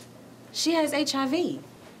 She has HIV.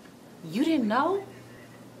 You didn't know?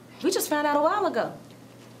 We just found out a while ago.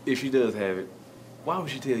 If she does have it, why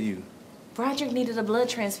would she tell you? Broderick needed a blood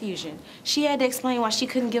transfusion. She had to explain why she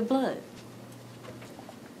couldn't give blood.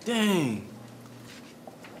 Dang.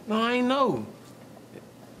 No, I ain't know.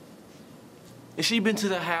 And she been to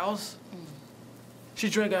the house. She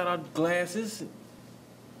drank out our glasses.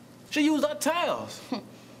 She used our towels.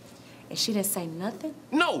 And she didn't say nothing?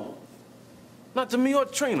 No. Not to me or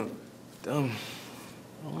Trina. I don't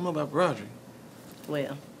know about Broderick.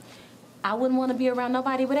 Well, I wouldn't want to be around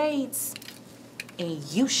nobody with AIDS. And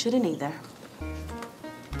you shouldn't either.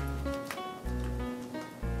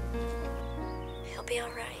 He'll be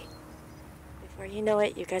all right. Before you know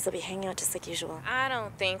it, you guys will be hanging out just like usual. I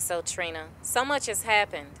don't think so, Trina. So much has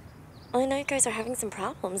happened. Well, I know you guys are having some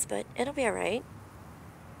problems, but it'll be all right.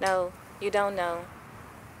 No, you don't know.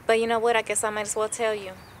 But you know what? I guess I might as well tell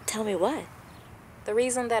you. Tell me what? The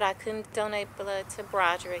reason that I couldn't donate blood to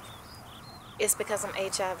Broderick is because I'm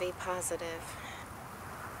HIV positive.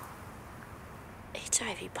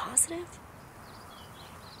 HIV positive?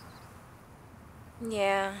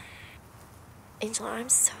 Yeah. Angel, I'm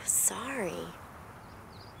so sorry.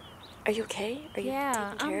 Are you okay? Are you taking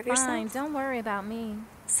care of I'm yourself? fine. Don't worry about me.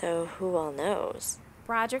 So who all knows?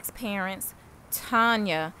 Broderick's parents,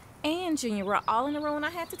 Tanya, and Junior were all in the room and I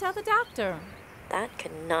had to tell the doctor. That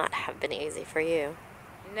could not have been easy for you.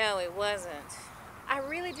 No, it wasn't. I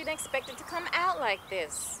really didn't expect it to come out like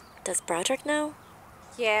this. Does Broderick know?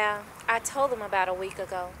 Yeah, I told him about a week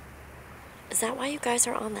ago. Is that why you guys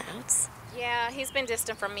are on the outs? Yeah, he's been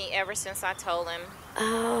distant from me ever since I told him.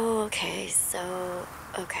 Oh, okay, so,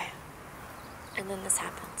 okay. And then this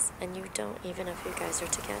happens, and you don't even know if you guys are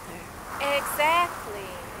together. Exactly.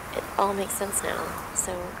 It all makes sense now.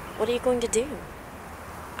 So, what are you going to do?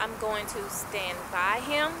 I'm going to stand by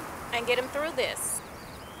him and get him through this.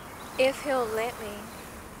 If he'll let me.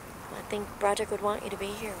 I think Broderick would want you to be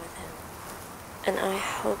here with him. And I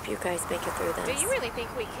hope you guys make it through this. Do you really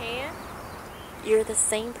think we can? You're the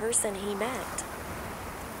same person he met.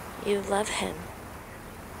 You love him.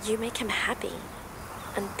 You make him happy.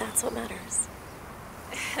 And that's what matters.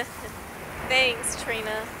 Thanks,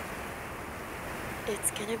 Trina.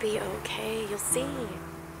 It's gonna be okay. You'll see.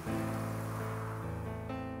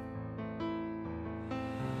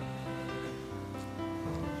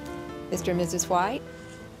 Mr. and Mrs. White,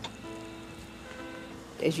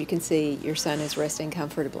 as you can see, your son is resting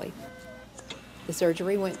comfortably. The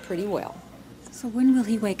surgery went pretty well. So when will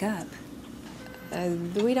he wake up?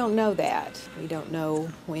 We don't know that. We don't know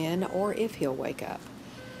when or if he'll wake up.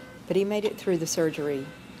 But he made it through the surgery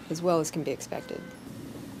as well as can be expected.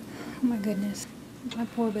 Oh my goodness, my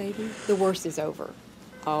poor baby. The worst is over.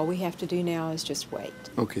 All we have to do now is just wait.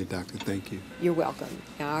 Okay, doctor, thank you. You're welcome.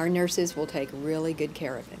 Now, our nurses will take really good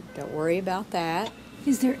care of him. Don't worry about that.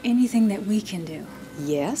 Is there anything that we can do?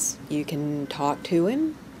 Yes, you can talk to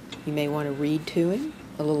him. You may want to read to him.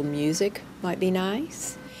 A little music might be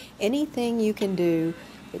nice. Anything you can do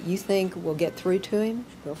that you think will get through to him,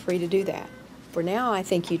 feel free to do that. For now, I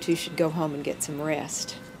think you two should go home and get some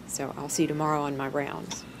rest. So I'll see you tomorrow on my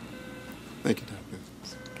rounds. Thank you, doctor.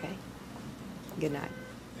 Okay? Good night.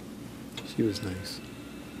 She was nice.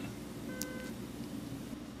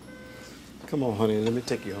 Come on, honey, let me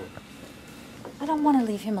take you home. I don't want to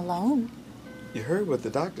leave him alone. You heard what the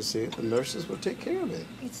doctor said. The nurses will take care of it.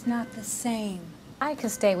 It's not the same. I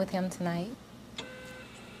could stay with him tonight.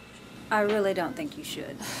 I really don't think you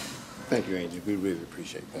should. Thank you, Angel. We really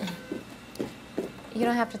appreciate that. You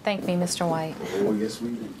don't have to thank me, Mr. White. Oh, yes,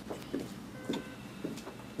 we do.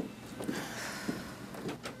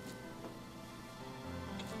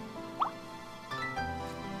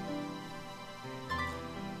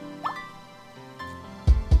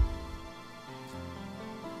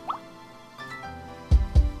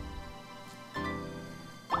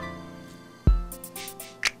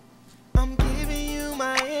 I'm giving you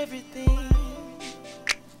my everything,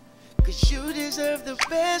 'cause you deserve the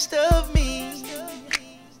best of me.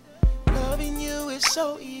 Loving you is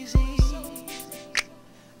so easy.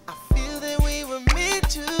 I feel that we were meant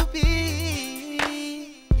to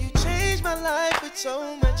be. You changed my life with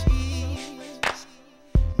so much ease.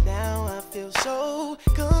 Now I feel so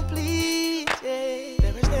complete. Yeah.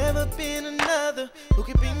 There has never been another who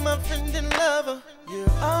could be my friend and lover. You're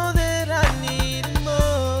all that I need and more.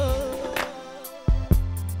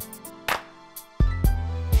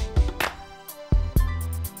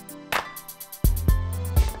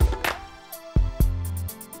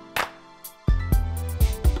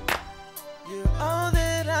 You're all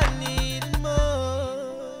that I need and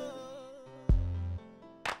more.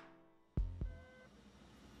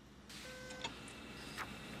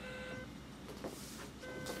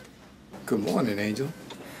 Good morning, Angel.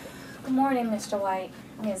 Good morning, Mr. White,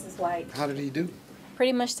 Mrs. White. How did he do?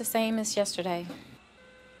 Pretty much the same as yesterday.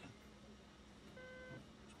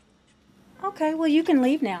 Okay, well, you can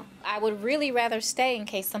leave now. I would really rather stay in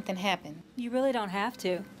case something happened. You really don't have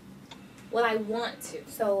to. Well, I want to.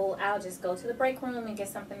 So I'll just go to the break room and get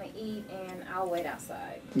something to eat, and I'll wait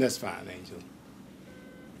outside. That's fine, Angel.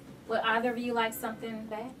 Would either of you like something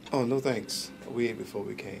back? Oh, no thanks. We ate before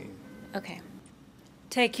we came. Okay.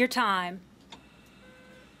 Take your time.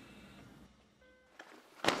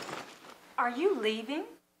 Are you leaving?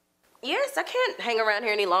 Yes, I can't hang around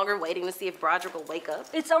here any longer waiting to see if Broderick will wake up.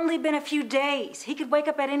 It's only been a few days. He could wake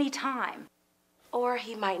up at any time. Or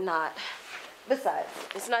he might not. Besides,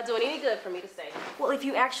 it's not doing any good for me to stay. Well, if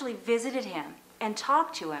you actually visited him and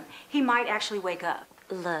talked to him, he might actually wake up.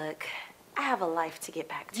 Look, I have a life to get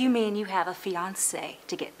back to. You mean you have a fiancé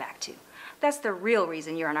to get back to? That's the real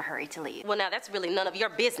reason you're in a hurry to leave. Well, now that's really none of your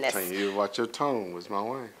business. Tell you, watch your tone was my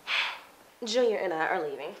wife. Junior and I are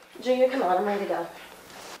leaving. Junior, come on, I'm ready to go.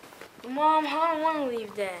 Mom, I don't want to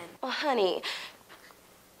leave Dad. Well, honey,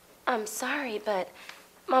 I'm sorry, but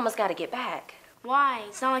Mama's got to get back. Why?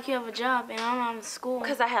 It's not like you have a job and I'm out of school.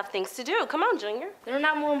 Because I have things to do. Come on, Junior. They're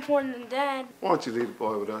not more important than Dad. Why don't you leave the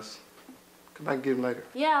boy with us? Come back and get him later.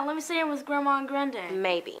 Yeah, let me stay here with Grandma and Granddad.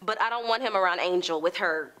 Maybe. But I don't want him around Angel with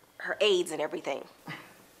her AIDS and everything.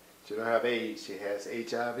 She don't have AIDS. She has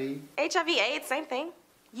HIV. HIV, AIDS, same thing.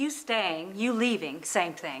 You staying, you leaving,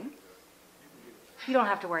 same thing. You don't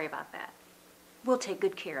have to worry about that. We'll take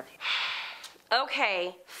good care of him.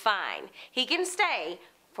 Okay, fine. He can stay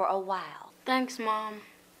for a while. Thanks, Mom.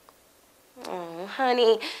 Oh,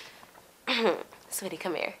 honey. Sweetie,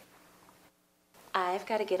 come here. I've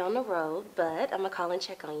got to get on the road, but I'm going to call and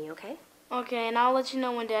check on you, okay? Okay, and I'll let you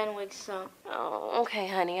know when Dad wakes up. Oh, okay,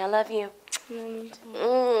 honey. I love you. Love you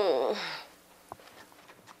too.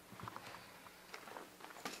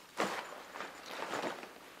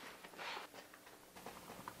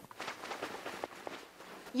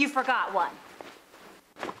 You forgot one.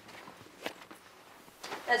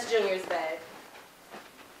 That's Junior's bag.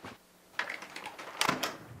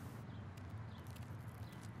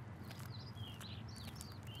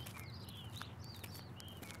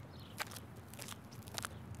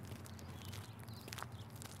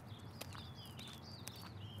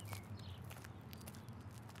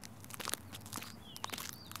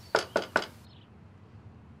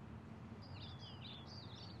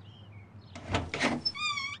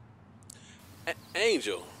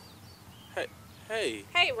 Angel. Hey.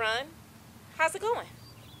 Hey, Ron. How's it going?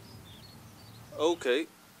 Okay.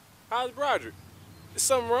 How's Broderick? Is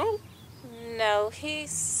something wrong? No,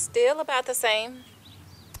 he's still about the same.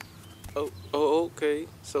 Oh, okay.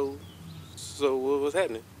 So what's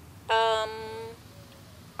happening?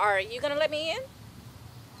 Are you gonna let me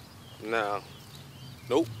in? Nah.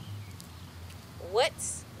 Nope. What?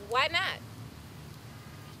 Why not?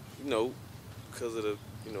 Because of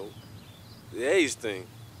the AIDS thing.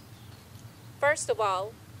 First of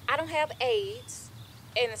all, I don't have AIDS,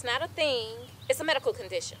 and it's not a thing. It's a medical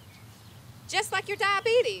condition. Just like your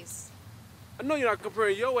diabetes. I know you're not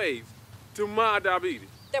comparing your AIDS to my diabetes.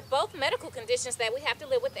 They're both medical conditions that we have to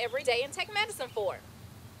live with every day and take medicine for.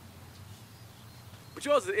 But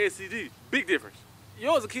yours is STD. Big difference.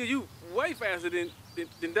 Yours will kill you way faster than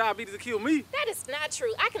diabetes will kill me. That is not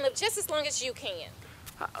true. I can live just as long as you can.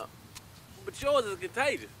 But yours is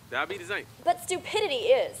contagious. Diabetes ain't. But stupidity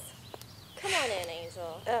is. Come on in,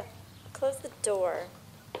 Angel. Close the door.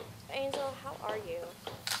 Angel, how are you?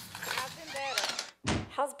 I've been better.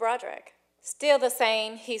 How's Broderick? Still the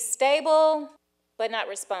same. He's stable, but not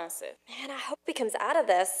responsive. Man, I hope he comes out of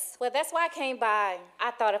this. Well, that's why I came by. I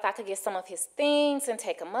thought if I could get some of his things and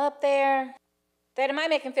take him up there, that it might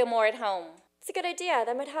make him feel more at home. It's a good idea.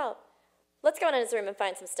 That might help. Let's go in his room and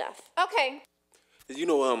find some stuff. Okay.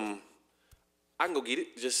 I can go get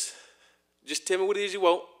it. Just tell me what it is you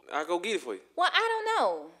want. I'll go get it for you. Well, I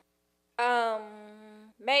don't know.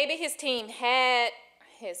 Maybe his team hat,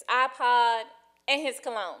 his iPod, and his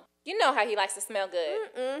cologne. You know how he likes to smell good.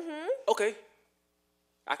 Mm-hmm. Okay.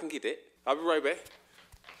 I can get that. I'll be right back.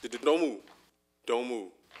 Don't move. Don't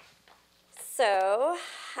move. So,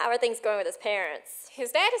 how are things going with his parents?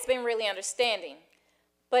 His dad has been really understanding,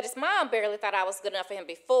 but his mom barely thought I was good enough for him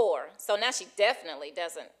before, so now she definitely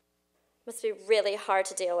doesn't. Must be really hard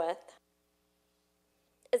to deal with.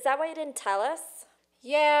 Is that why you didn't tell us?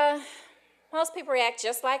 Yeah, most people react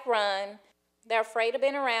just like Ron. They're afraid of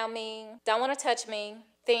being around me, don't want to touch me,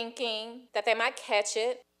 thinking that they might catch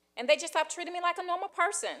it, and they just stop treating me like a normal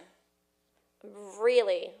person.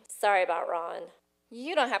 Really sorry about Ron.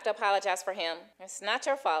 You don't have to apologize for him. It's not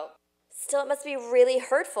your fault. Still, it must be really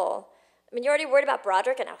hurtful. I mean, you're already worried about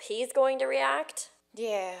Broderick and how he's going to react.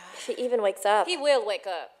 Yeah. If he even wakes up. He will wake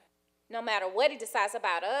up. No matter what he decides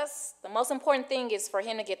about us, the most important thing is for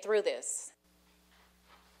him to get through this.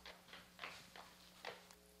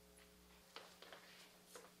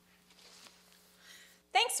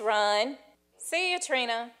 Thanks, Ron. See you,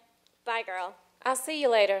 Trina. Bye, girl. I'll see you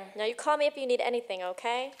later. Now, you call me if you need anything,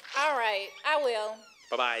 okay? All right, I will.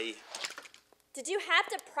 Bye-bye. Did you have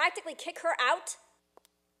to practically kick her out?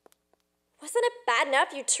 Wasn't it bad enough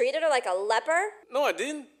you treated her like a leper? No, I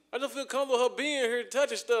didn't. I just feel comfortable her being here,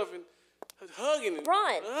 touching stuff and hugging and...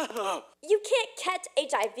 Ron, you can't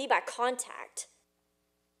catch HIV by contact.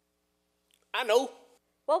 I know.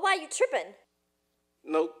 Well, why are you tripping?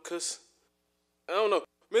 No, cause I don't know.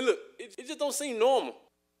 Man, look, it just don't seem normal.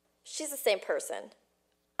 She's the same person.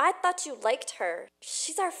 I thought you liked her.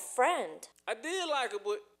 She's our friend. I did like her,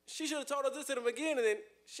 but she should have told us this in the beginning, and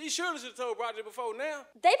she surely should have told Roger before now.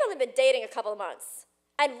 They've only been dating a couple of months,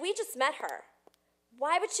 and we just met her.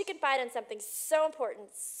 Why would she confide in something so important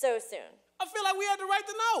so soon? I feel like we had the right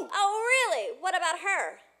to know. Oh, really? What about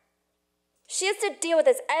her? She has to deal with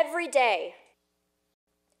this every day.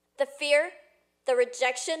 The fear, the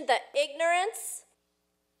rejection, the ignorance.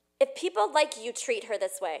 If people like you treat her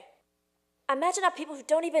this way, imagine how people who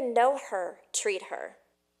don't even know her treat her.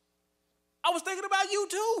 I was thinking about you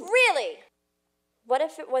too. Really? What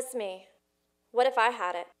if it was me? What if I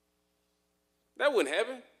had it? That wouldn't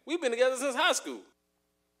happen. We've been together since high school.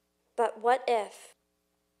 But what if?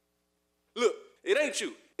 Look, it ain't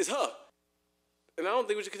you. It's her. And I don't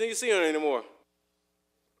think we should continue seeing her anymore.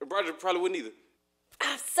 Broderick probably wouldn't either.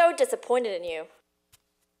 I'm so disappointed in you.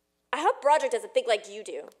 I hope Broderick doesn't think like you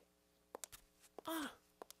do.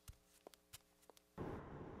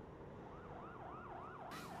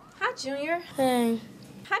 Hi, Junior. Hey.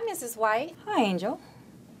 Hi, Mrs. White. Hi, Angel.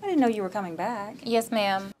 I didn't know you were coming back. Yes,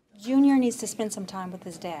 ma'am. Junior needs to spend some time with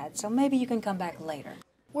his dad, so maybe you can come back later.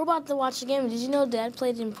 We're about to watch the game. Did you know Dad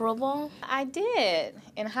played in Pro Bowl? I did.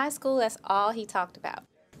 In high school, that's all he talked about.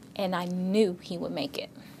 And I knew he would make it.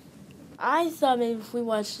 I thought maybe if we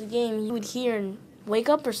watched the game, he would hear and wake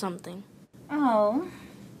up or something. Oh.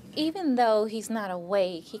 Even though he's not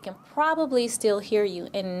awake, he can probably still hear you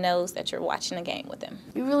and knows that you're watching the game with him.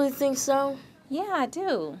 You really think so? Yeah, I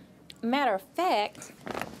do. Matter of fact,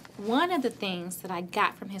 one of the things that I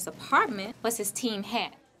got from his apartment was his team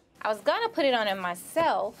hat. I was gonna put it on him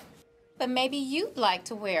myself, but maybe you'd like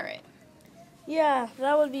to wear it. Yeah,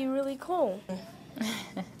 that would be really cool.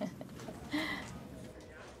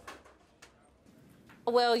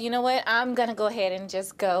 Well, you know what? I'm gonna go ahead and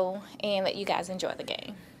just go and let you guys enjoy the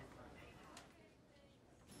game.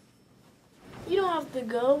 You don't have to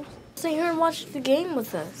go. Stay here and watch the game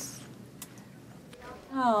with us.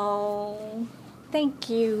 Oh, thank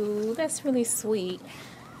you. That's really sweet.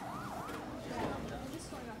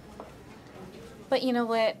 But you know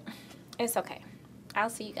what? It's okay. I'll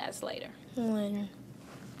see you guys later. Later.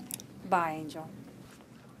 Bye, Angel.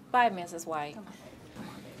 Bye, Mrs. White.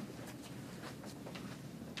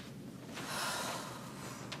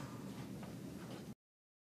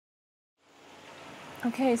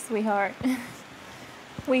 Okay, sweetheart.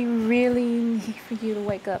 We really need for you to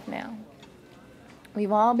wake up now.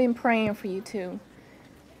 We've all been praying for you too,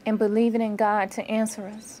 and believing in God to answer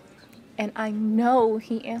us. And I know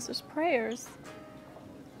He answers prayers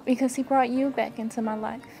because He brought you back into my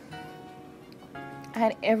life. I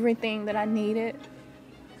had everything that I needed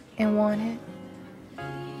and wanted,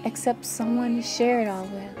 except someone to share it all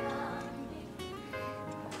with.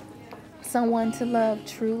 Someone to love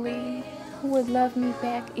truly, who would love me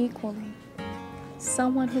back equally.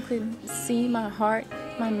 Someone who could see my heart,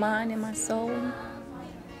 my mind, and my soul.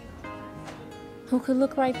 Who could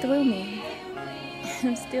look right through me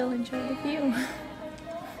and still enjoy the view.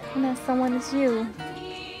 And that someone is you.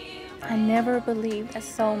 I never believed that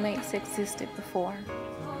soulmates existed before.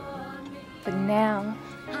 But now,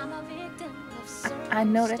 I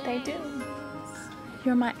know that they do.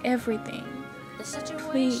 You're my everything.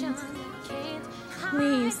 Please,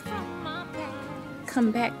 please,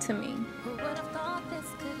 come back to me.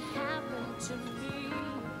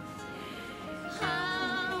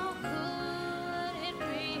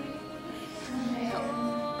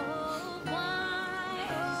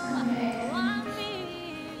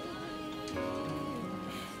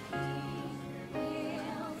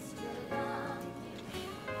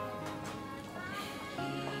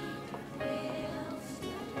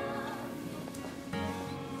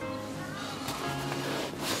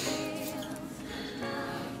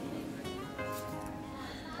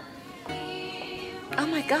 Oh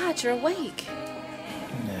my God, you're awake.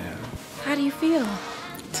 Yeah. How do you feel?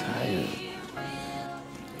 Tired.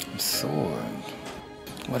 I'm sore.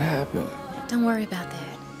 What happened? Don't worry about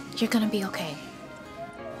that. You're gonna be okay.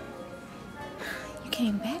 You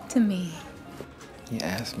came back to me. You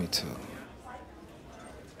asked me to.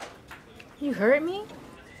 You hurt me?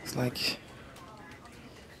 It's like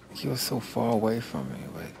you were so far away from me,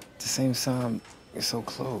 but at the same time, you're so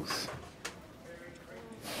close.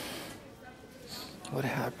 What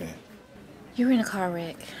happened? You were in a car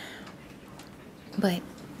wreck. But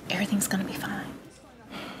everything's gonna be fine.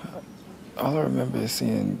 All I remember is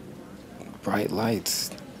seeing bright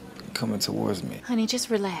lights coming towards me. Honey, just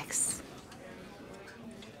relax.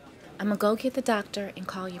 I'm gonna go get the doctor and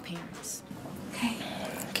call your parents. Okay?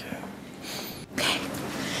 Okay. Okay.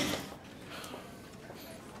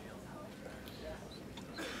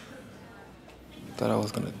 Thought I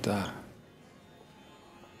was gonna die.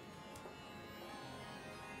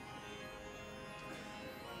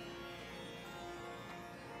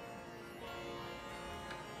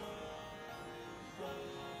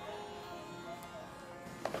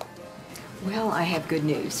 Well, I have good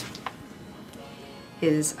news.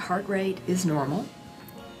 His heart rate is normal.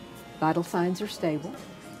 Vital signs are stable.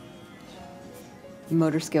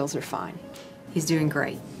 Motor skills are fine. He's doing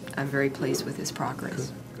great. I'm very pleased with his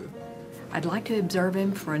progress. Good. I'd like to observe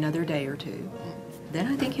him for another day or two. Then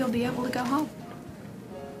I think he'll be able to go home.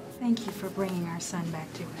 Thank you for bringing our son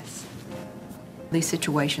back to us. These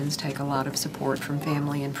situations take a lot of support from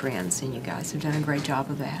family and friends, and you guys have done a great job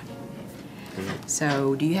of that.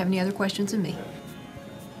 So, do you have any other questions of me?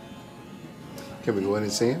 Can we go in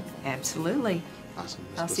and see him? Absolutely. Awesome.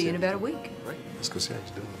 I'll see you in about a week. Right. Let's go see how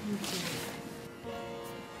he's doing.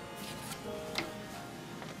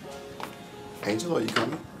 Angel, are you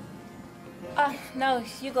coming? No,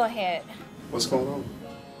 you go ahead. What's going on?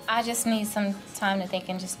 I just need some time to think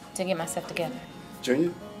and just to get myself together.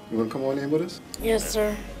 Junior, you want to come on in with us? Yes,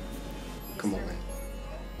 sir. Come on, man.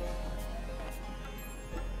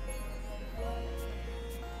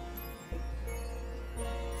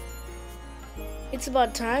 It's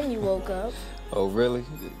about time you woke up. Oh, really?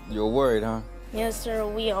 You're worried, huh? Yes, sir,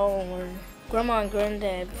 we all were. Grandma and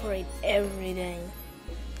Granddad prayed every day.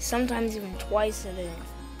 Sometimes even twice a day.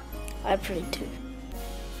 I prayed too.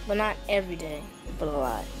 But not every day, but a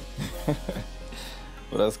lot.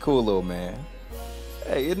 Well, that's cool, little man.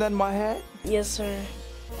 Hey, isn't that my hat? Yes, sir.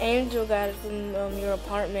 Angel got it from your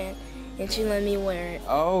apartment, and she let me wear it.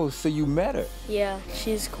 Oh, so you met her? Yeah,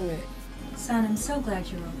 she's cool. Son, I'm so glad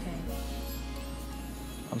you're okay.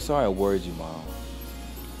 I'm sorry I worried you, Mom.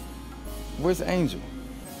 Where's Angel?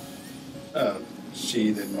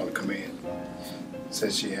 She didn't want to come in.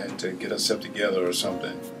 Said she had to get herself together or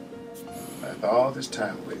something. After all this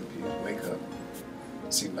time waiting for you to wake up,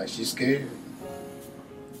 it seemed like she's scared.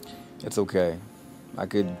 It's okay. I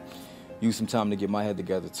could use some time to get my head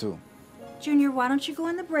together, too. Junior, why don't you go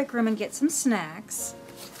in the break room and get some snacks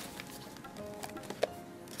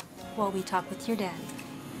while we talk with your dad?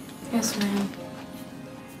 Yes, ma'am.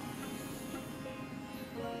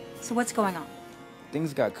 So what's going on?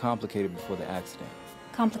 Things got complicated before the accident.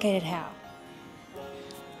 Complicated how?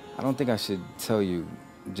 I don't think I should tell you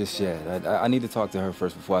just yet. I need to talk to her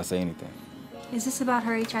first before I say anything. Is this about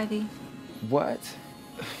her HIV? What?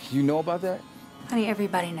 You know about that? Honey,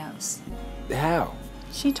 everybody knows. How?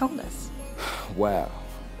 She told us. Wow.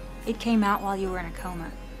 It came out while you were in a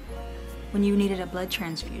coma, when you needed a blood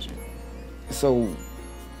transfusion. So,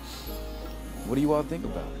 what do you all think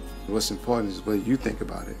about it? What's important is what you think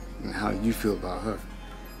about it and how you feel about her.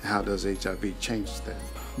 And how does HIV change that?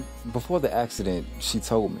 Before the accident, she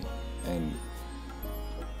told me, and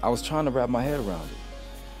I was trying to wrap my head around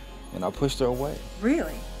it, and I pushed her away.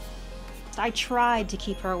 Really? I tried to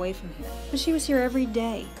keep her away from here, but she was here every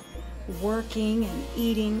day, working and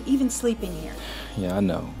eating, even sleeping here. Yeah, I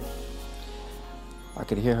know. I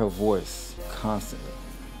could hear her voice constantly.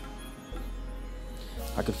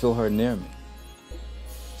 I could feel her near me.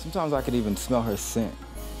 Sometimes I could even smell her scent.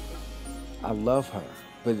 I love her,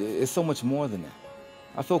 but it's so much more than that.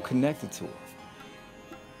 I feel connected to her.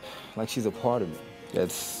 Like she's a part of me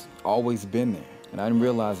that's always been there. And I didn't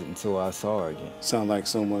realize it until I saw her again. Sound like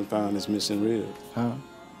someone found his missing rib. Huh?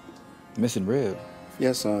 Missing rib?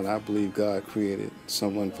 Yes, son, I believe God created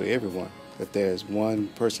someone for everyone. That there's one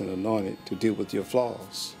person anointed to deal with your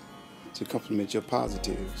flaws, to complement your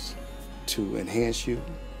positives, to enhance you,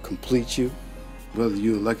 complete you. Whether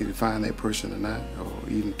you're lucky to find that person or not, or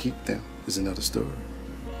even keep them, is another story.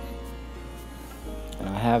 And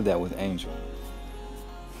I have that with Angel.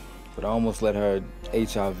 But I almost let her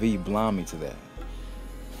HIV blind me to that.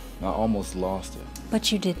 I almost lost her.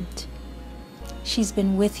 But you didn't. She's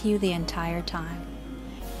been with you the entire time,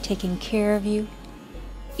 taking care of you,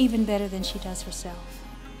 even better than she does herself.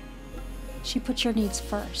 She puts your needs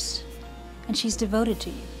first, and she's devoted to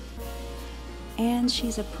you. And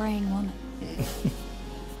she's a praying woman.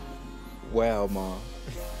 Wow, Mom.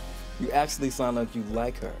 You actually sound like you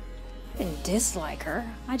like her. I didn't dislike her.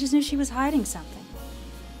 I just knew she was hiding something.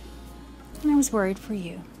 And I was worried for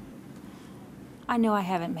you. I know I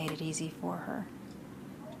haven't made it easy for her.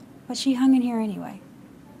 But she hung in here anyway.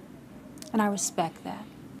 And I respect that.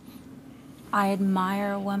 I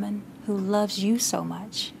admire a woman who loves you so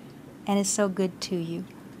much and is so good to you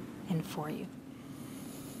and for you.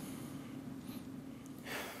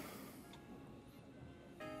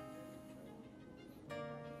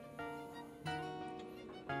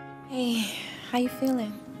 Hey, how you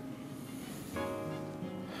feeling?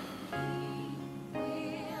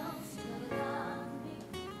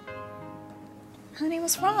 Honey,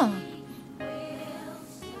 what's wrong?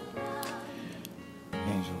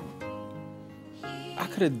 Angel, I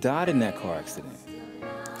could have died in that car accident.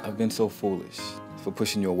 I've been so foolish for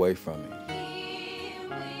pushing you away from me.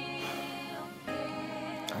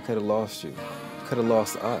 I could have lost you. Could have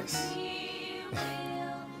lost us.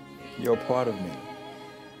 You're a part of me.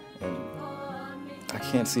 And I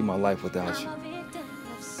can't see my life without you.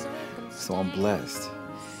 So I'm blessed.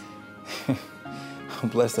 I'm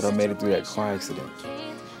blessed that I made it through that car accident.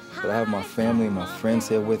 That I have my family and my friends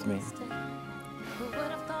here with me.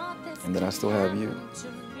 And that I still have you.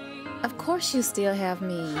 Of course you still have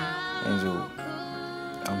me. Angel,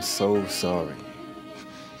 I'm so sorry.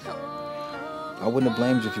 I wouldn't have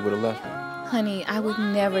blamed you if you would have left me. Honey, I would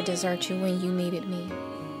never desert you when you needed me.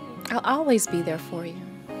 I'll always be there for you.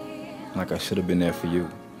 Like I should have been there for you,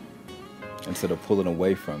 instead of pulling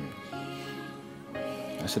away from you.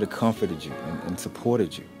 I should have comforted you and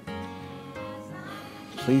supported you.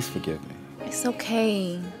 Please forgive me. It's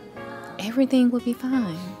okay. Everything will be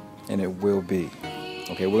fine. And it will be.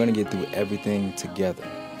 Okay, we're gonna get through everything together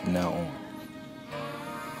from now on.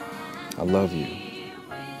 I love you.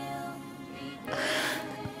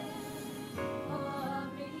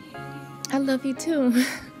 I love you too.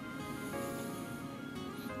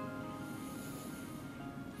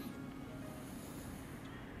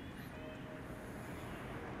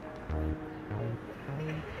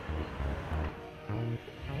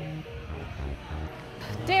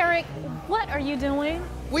 Derek, what are you doing?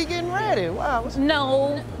 We getting ready. Wow.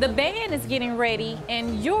 No, the band is getting ready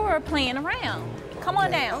and you're playing around. Come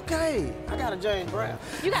on down. Okay. I got a James Brown.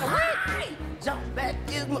 You got a what? Jump back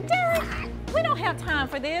is my... Derek, we don't have time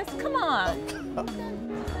for this. Come on.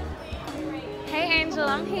 Hey, Angel,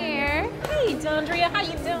 I'm here. Hey, Dondria, how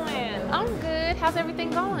you doing? I'm good. How's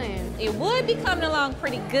everything going? It would be coming along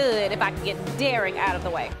pretty good if I could get Derek out of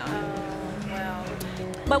the way. Well.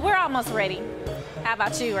 But we're almost ready. How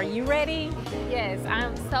about you? Are you ready? Yes,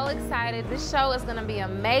 I'm so excited. This show is gonna be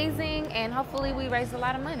amazing and hopefully we raise a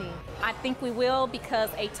lot of money. I think we will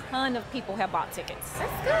because a ton of people have bought tickets.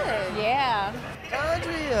 That's good. Yeah.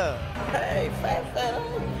 Andrea. Hey, fat.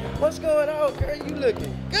 What's going on, girl? You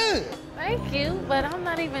looking good. Thank you, but I'm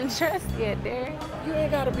not even dressed yet, Derek. You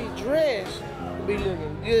ain't gotta be dressed to be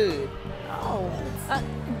looking good. Oh.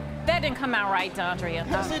 That didn't come out right, Dondria.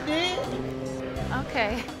 Yes, it did.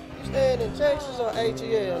 Okay. Staying in Texas or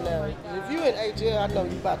ATL now? If you in ATL, I know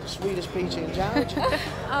you about the sweetest peach in Georgia.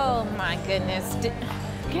 Oh my goodness. Okay.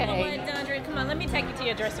 You know what, Dondria? Come on, let me take you to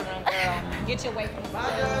your dressing room, girl. Get you away from the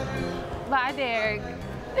fire. Bye, Derek.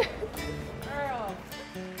 Girl.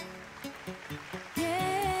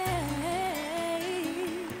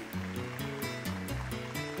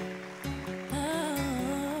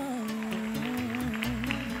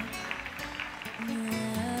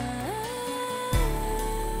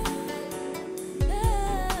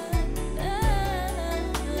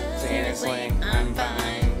 Sling, I'm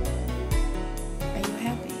fine. Are you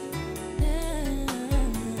happy?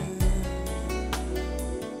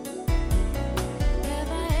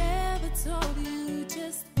 Have I ever told you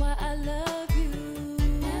just why I love you?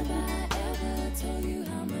 Have I ever told you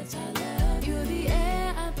how much I love you? You're the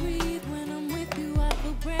air I breathe when I'm with you. I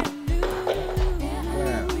feel brand new.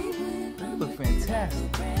 Wow, you look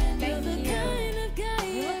fantastic. Thank you.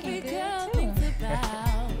 You're looking good too.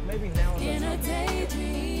 Maybe now is In a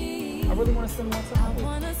daydream. I really want to spend more time with you.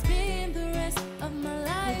 I wanna spend the rest of my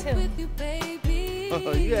life with you, baby.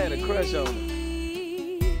 Oh, you had a crush on her.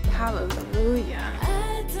 Hallelujah.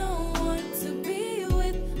 I don't want to be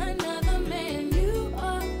with another man. You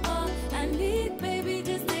are all I need, baby.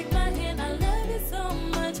 Just take my hand. I love you so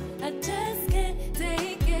much. I just can't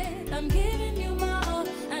take it. I'm giving you my all.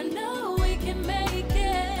 I know we can make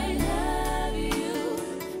it. I love you.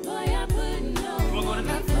 Boy, I put no one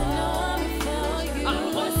before you.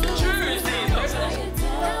 Cheers, then. How much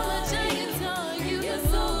I adore you. You're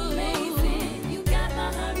so amazing. You got my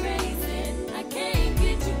heart racing. I can't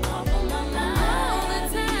get you off of my mind.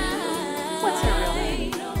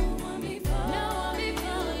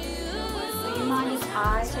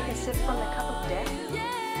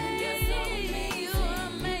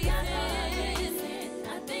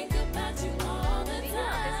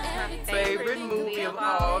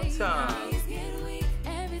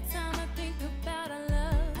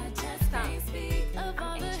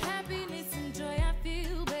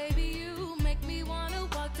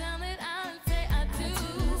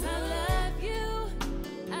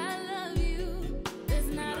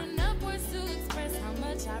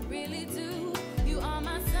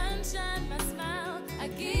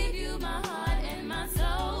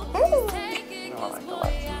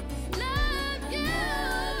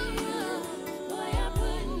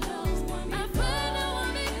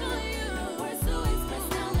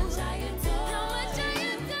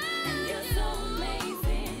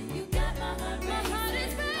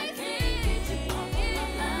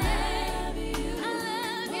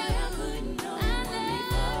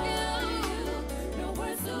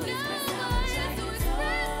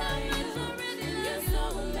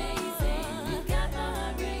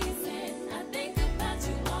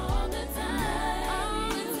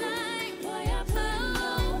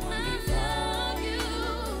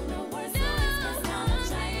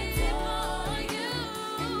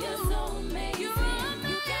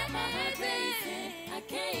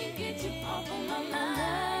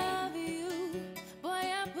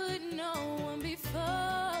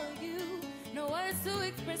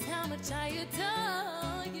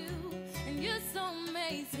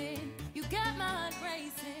 amazing. You got my heart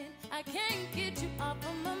racing. I can't get you off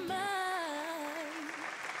of my mind.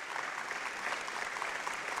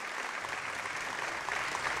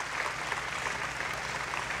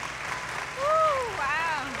 Woo,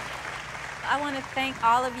 wow. I want to thank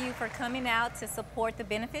all of you for coming out to support the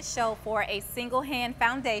benefit show for a Single Hand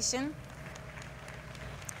Foundation.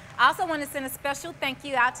 I also want to send a special thank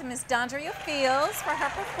you out to Miss Dondria Fields for her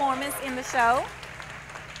performance in the show.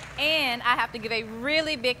 And I have to give a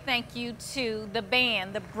really big thank you to the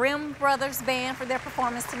band, the Brim Brothers Band, for their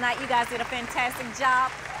performance tonight. You guys did a fantastic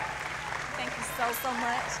job. Thank you so, so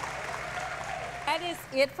much. That is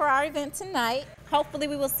it for our event tonight. Hopefully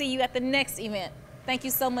we will see you at the next event. Thank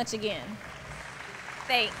you so much again.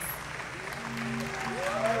 Thanks.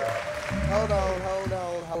 Hold on.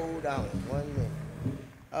 1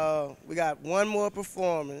 minute. We got one more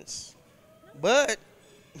performance, but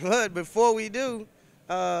before we do,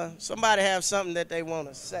 somebody have something that they want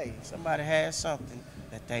to say. Somebody has something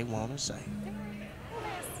that they want to say.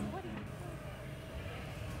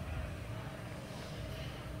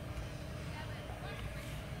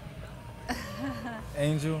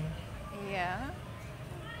 Angel, Yeah?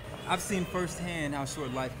 I've seen firsthand how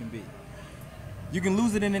short life can be. You can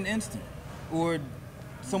lose it in an instant, or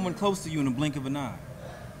someone close to you in a blink of an eye.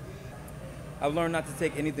 I've learned not to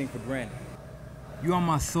take anything for granted. You are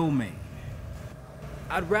my soulmate.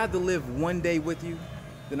 I'd rather live one day with you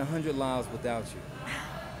than 100 lives without you.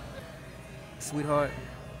 Sweetheart,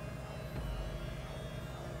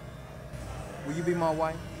 will you be my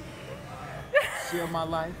wife? Share my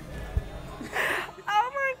life?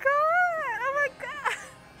 Oh my God! Oh my God!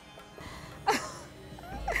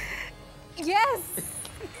 Yes!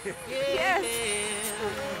 Yes!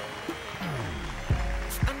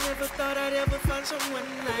 I never thought I'd ever find someone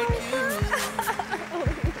like you.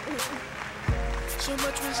 So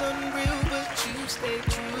much was unreal, but you stayed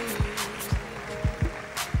true.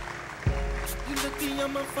 You look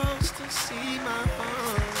beyond my faults to see my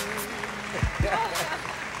heart.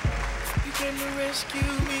 You came to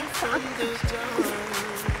rescue me from the dawn.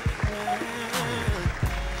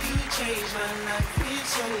 You changed my life with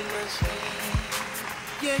so much ease.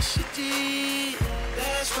 Yes, you did.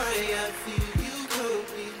 That's why I feel you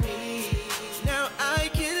complete me. Now I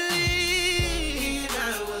can live. When I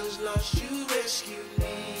was lost, you rescued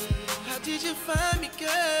me. How did you find me,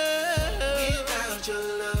 girl? Without your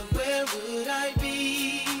love, where would I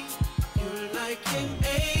be? You're like an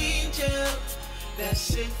angel that's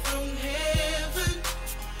sent from heaven.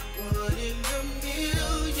 One in a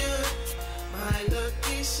million, my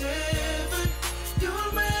lucky seven.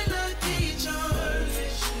 You're my lucky charm.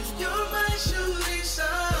 You're my shooting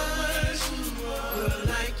star. You're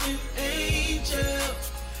like an angel.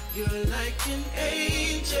 You're like an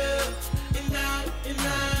angel. And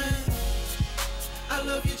I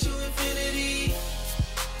love you to infinity.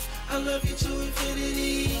 I love you to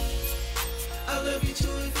infinity. I love you to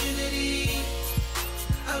infinity.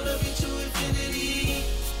 I love you to infinity.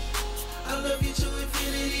 I love you to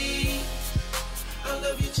infinity. I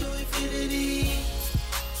love you to infinity.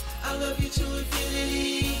 I love you to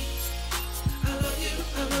infinity. I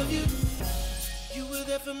love you. You were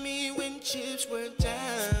there for me when chips were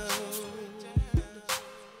down.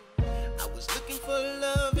 I was looking for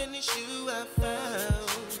love and it's you I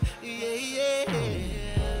found. Yeah.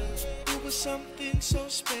 There was something so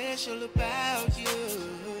special about you.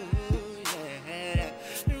 Yeah.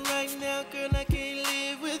 And right now, girl, I can't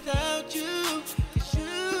live without you. 'Cause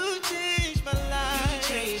you changed my life. You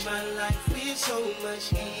changed my life with so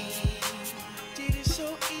much ease. Did it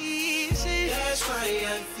so easy. That's why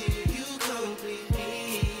I feel you complete me.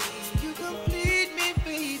 You complete me,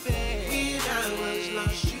 baby. When I was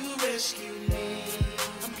lost, you rescued me.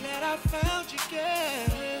 I'm glad I found you, girl.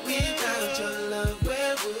 Without your love,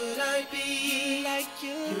 where would I be?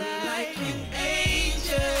 You're like an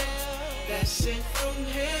angel that's sent from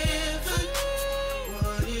heaven.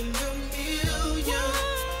 One in a million,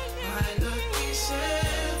 my lucky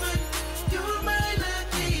seven. You're my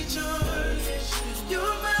lucky charm.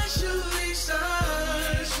 You're my shooting star.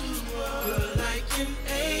 You're like an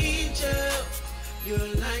angel.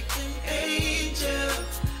 You're like an angel.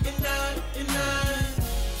 And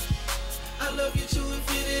I love you to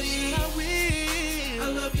infinity. I will. I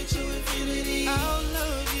love you to infinity. I'll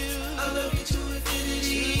love you. I love you to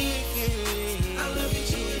infinity. I love you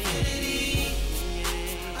to infinity.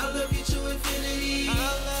 I love you to infinity. I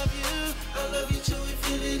love you. I love you to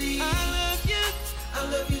infinity. I love you. I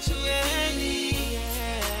love you to infinity.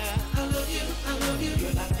 I love you. I love you.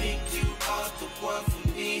 Girl, I think you are the one for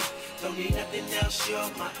me. Don't need nothing else.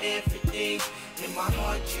 You're my everything. In my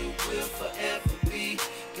heart, you will forever be.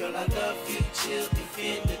 Girl, I love you till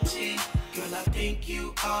infinity. Girl, I think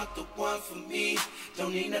you are the one for me.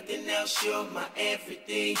 Don't need nothing else, you're my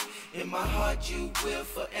everything. In my heart you will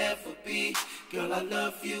forever be. Girl, I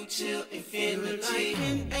love you till infinity. You're like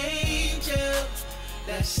an angel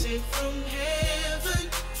that's sent from heaven,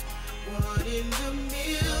 1 in a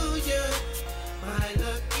million, my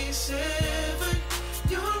lucky 7.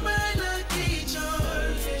 You're my lucky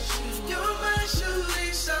charm, you're my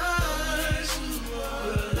shooting star.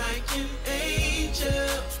 You're like an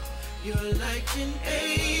angel, you're like an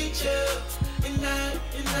angel, and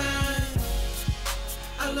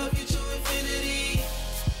I love you to infinity.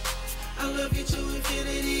 I love you to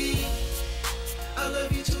infinity. I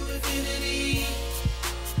love you to infinity.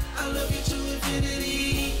 I love you to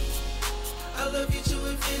infinity. I love you to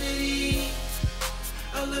infinity.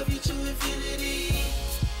 I love you to infinity.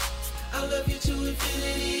 I love you to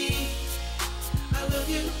infinity. I love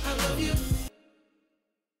you, I love you.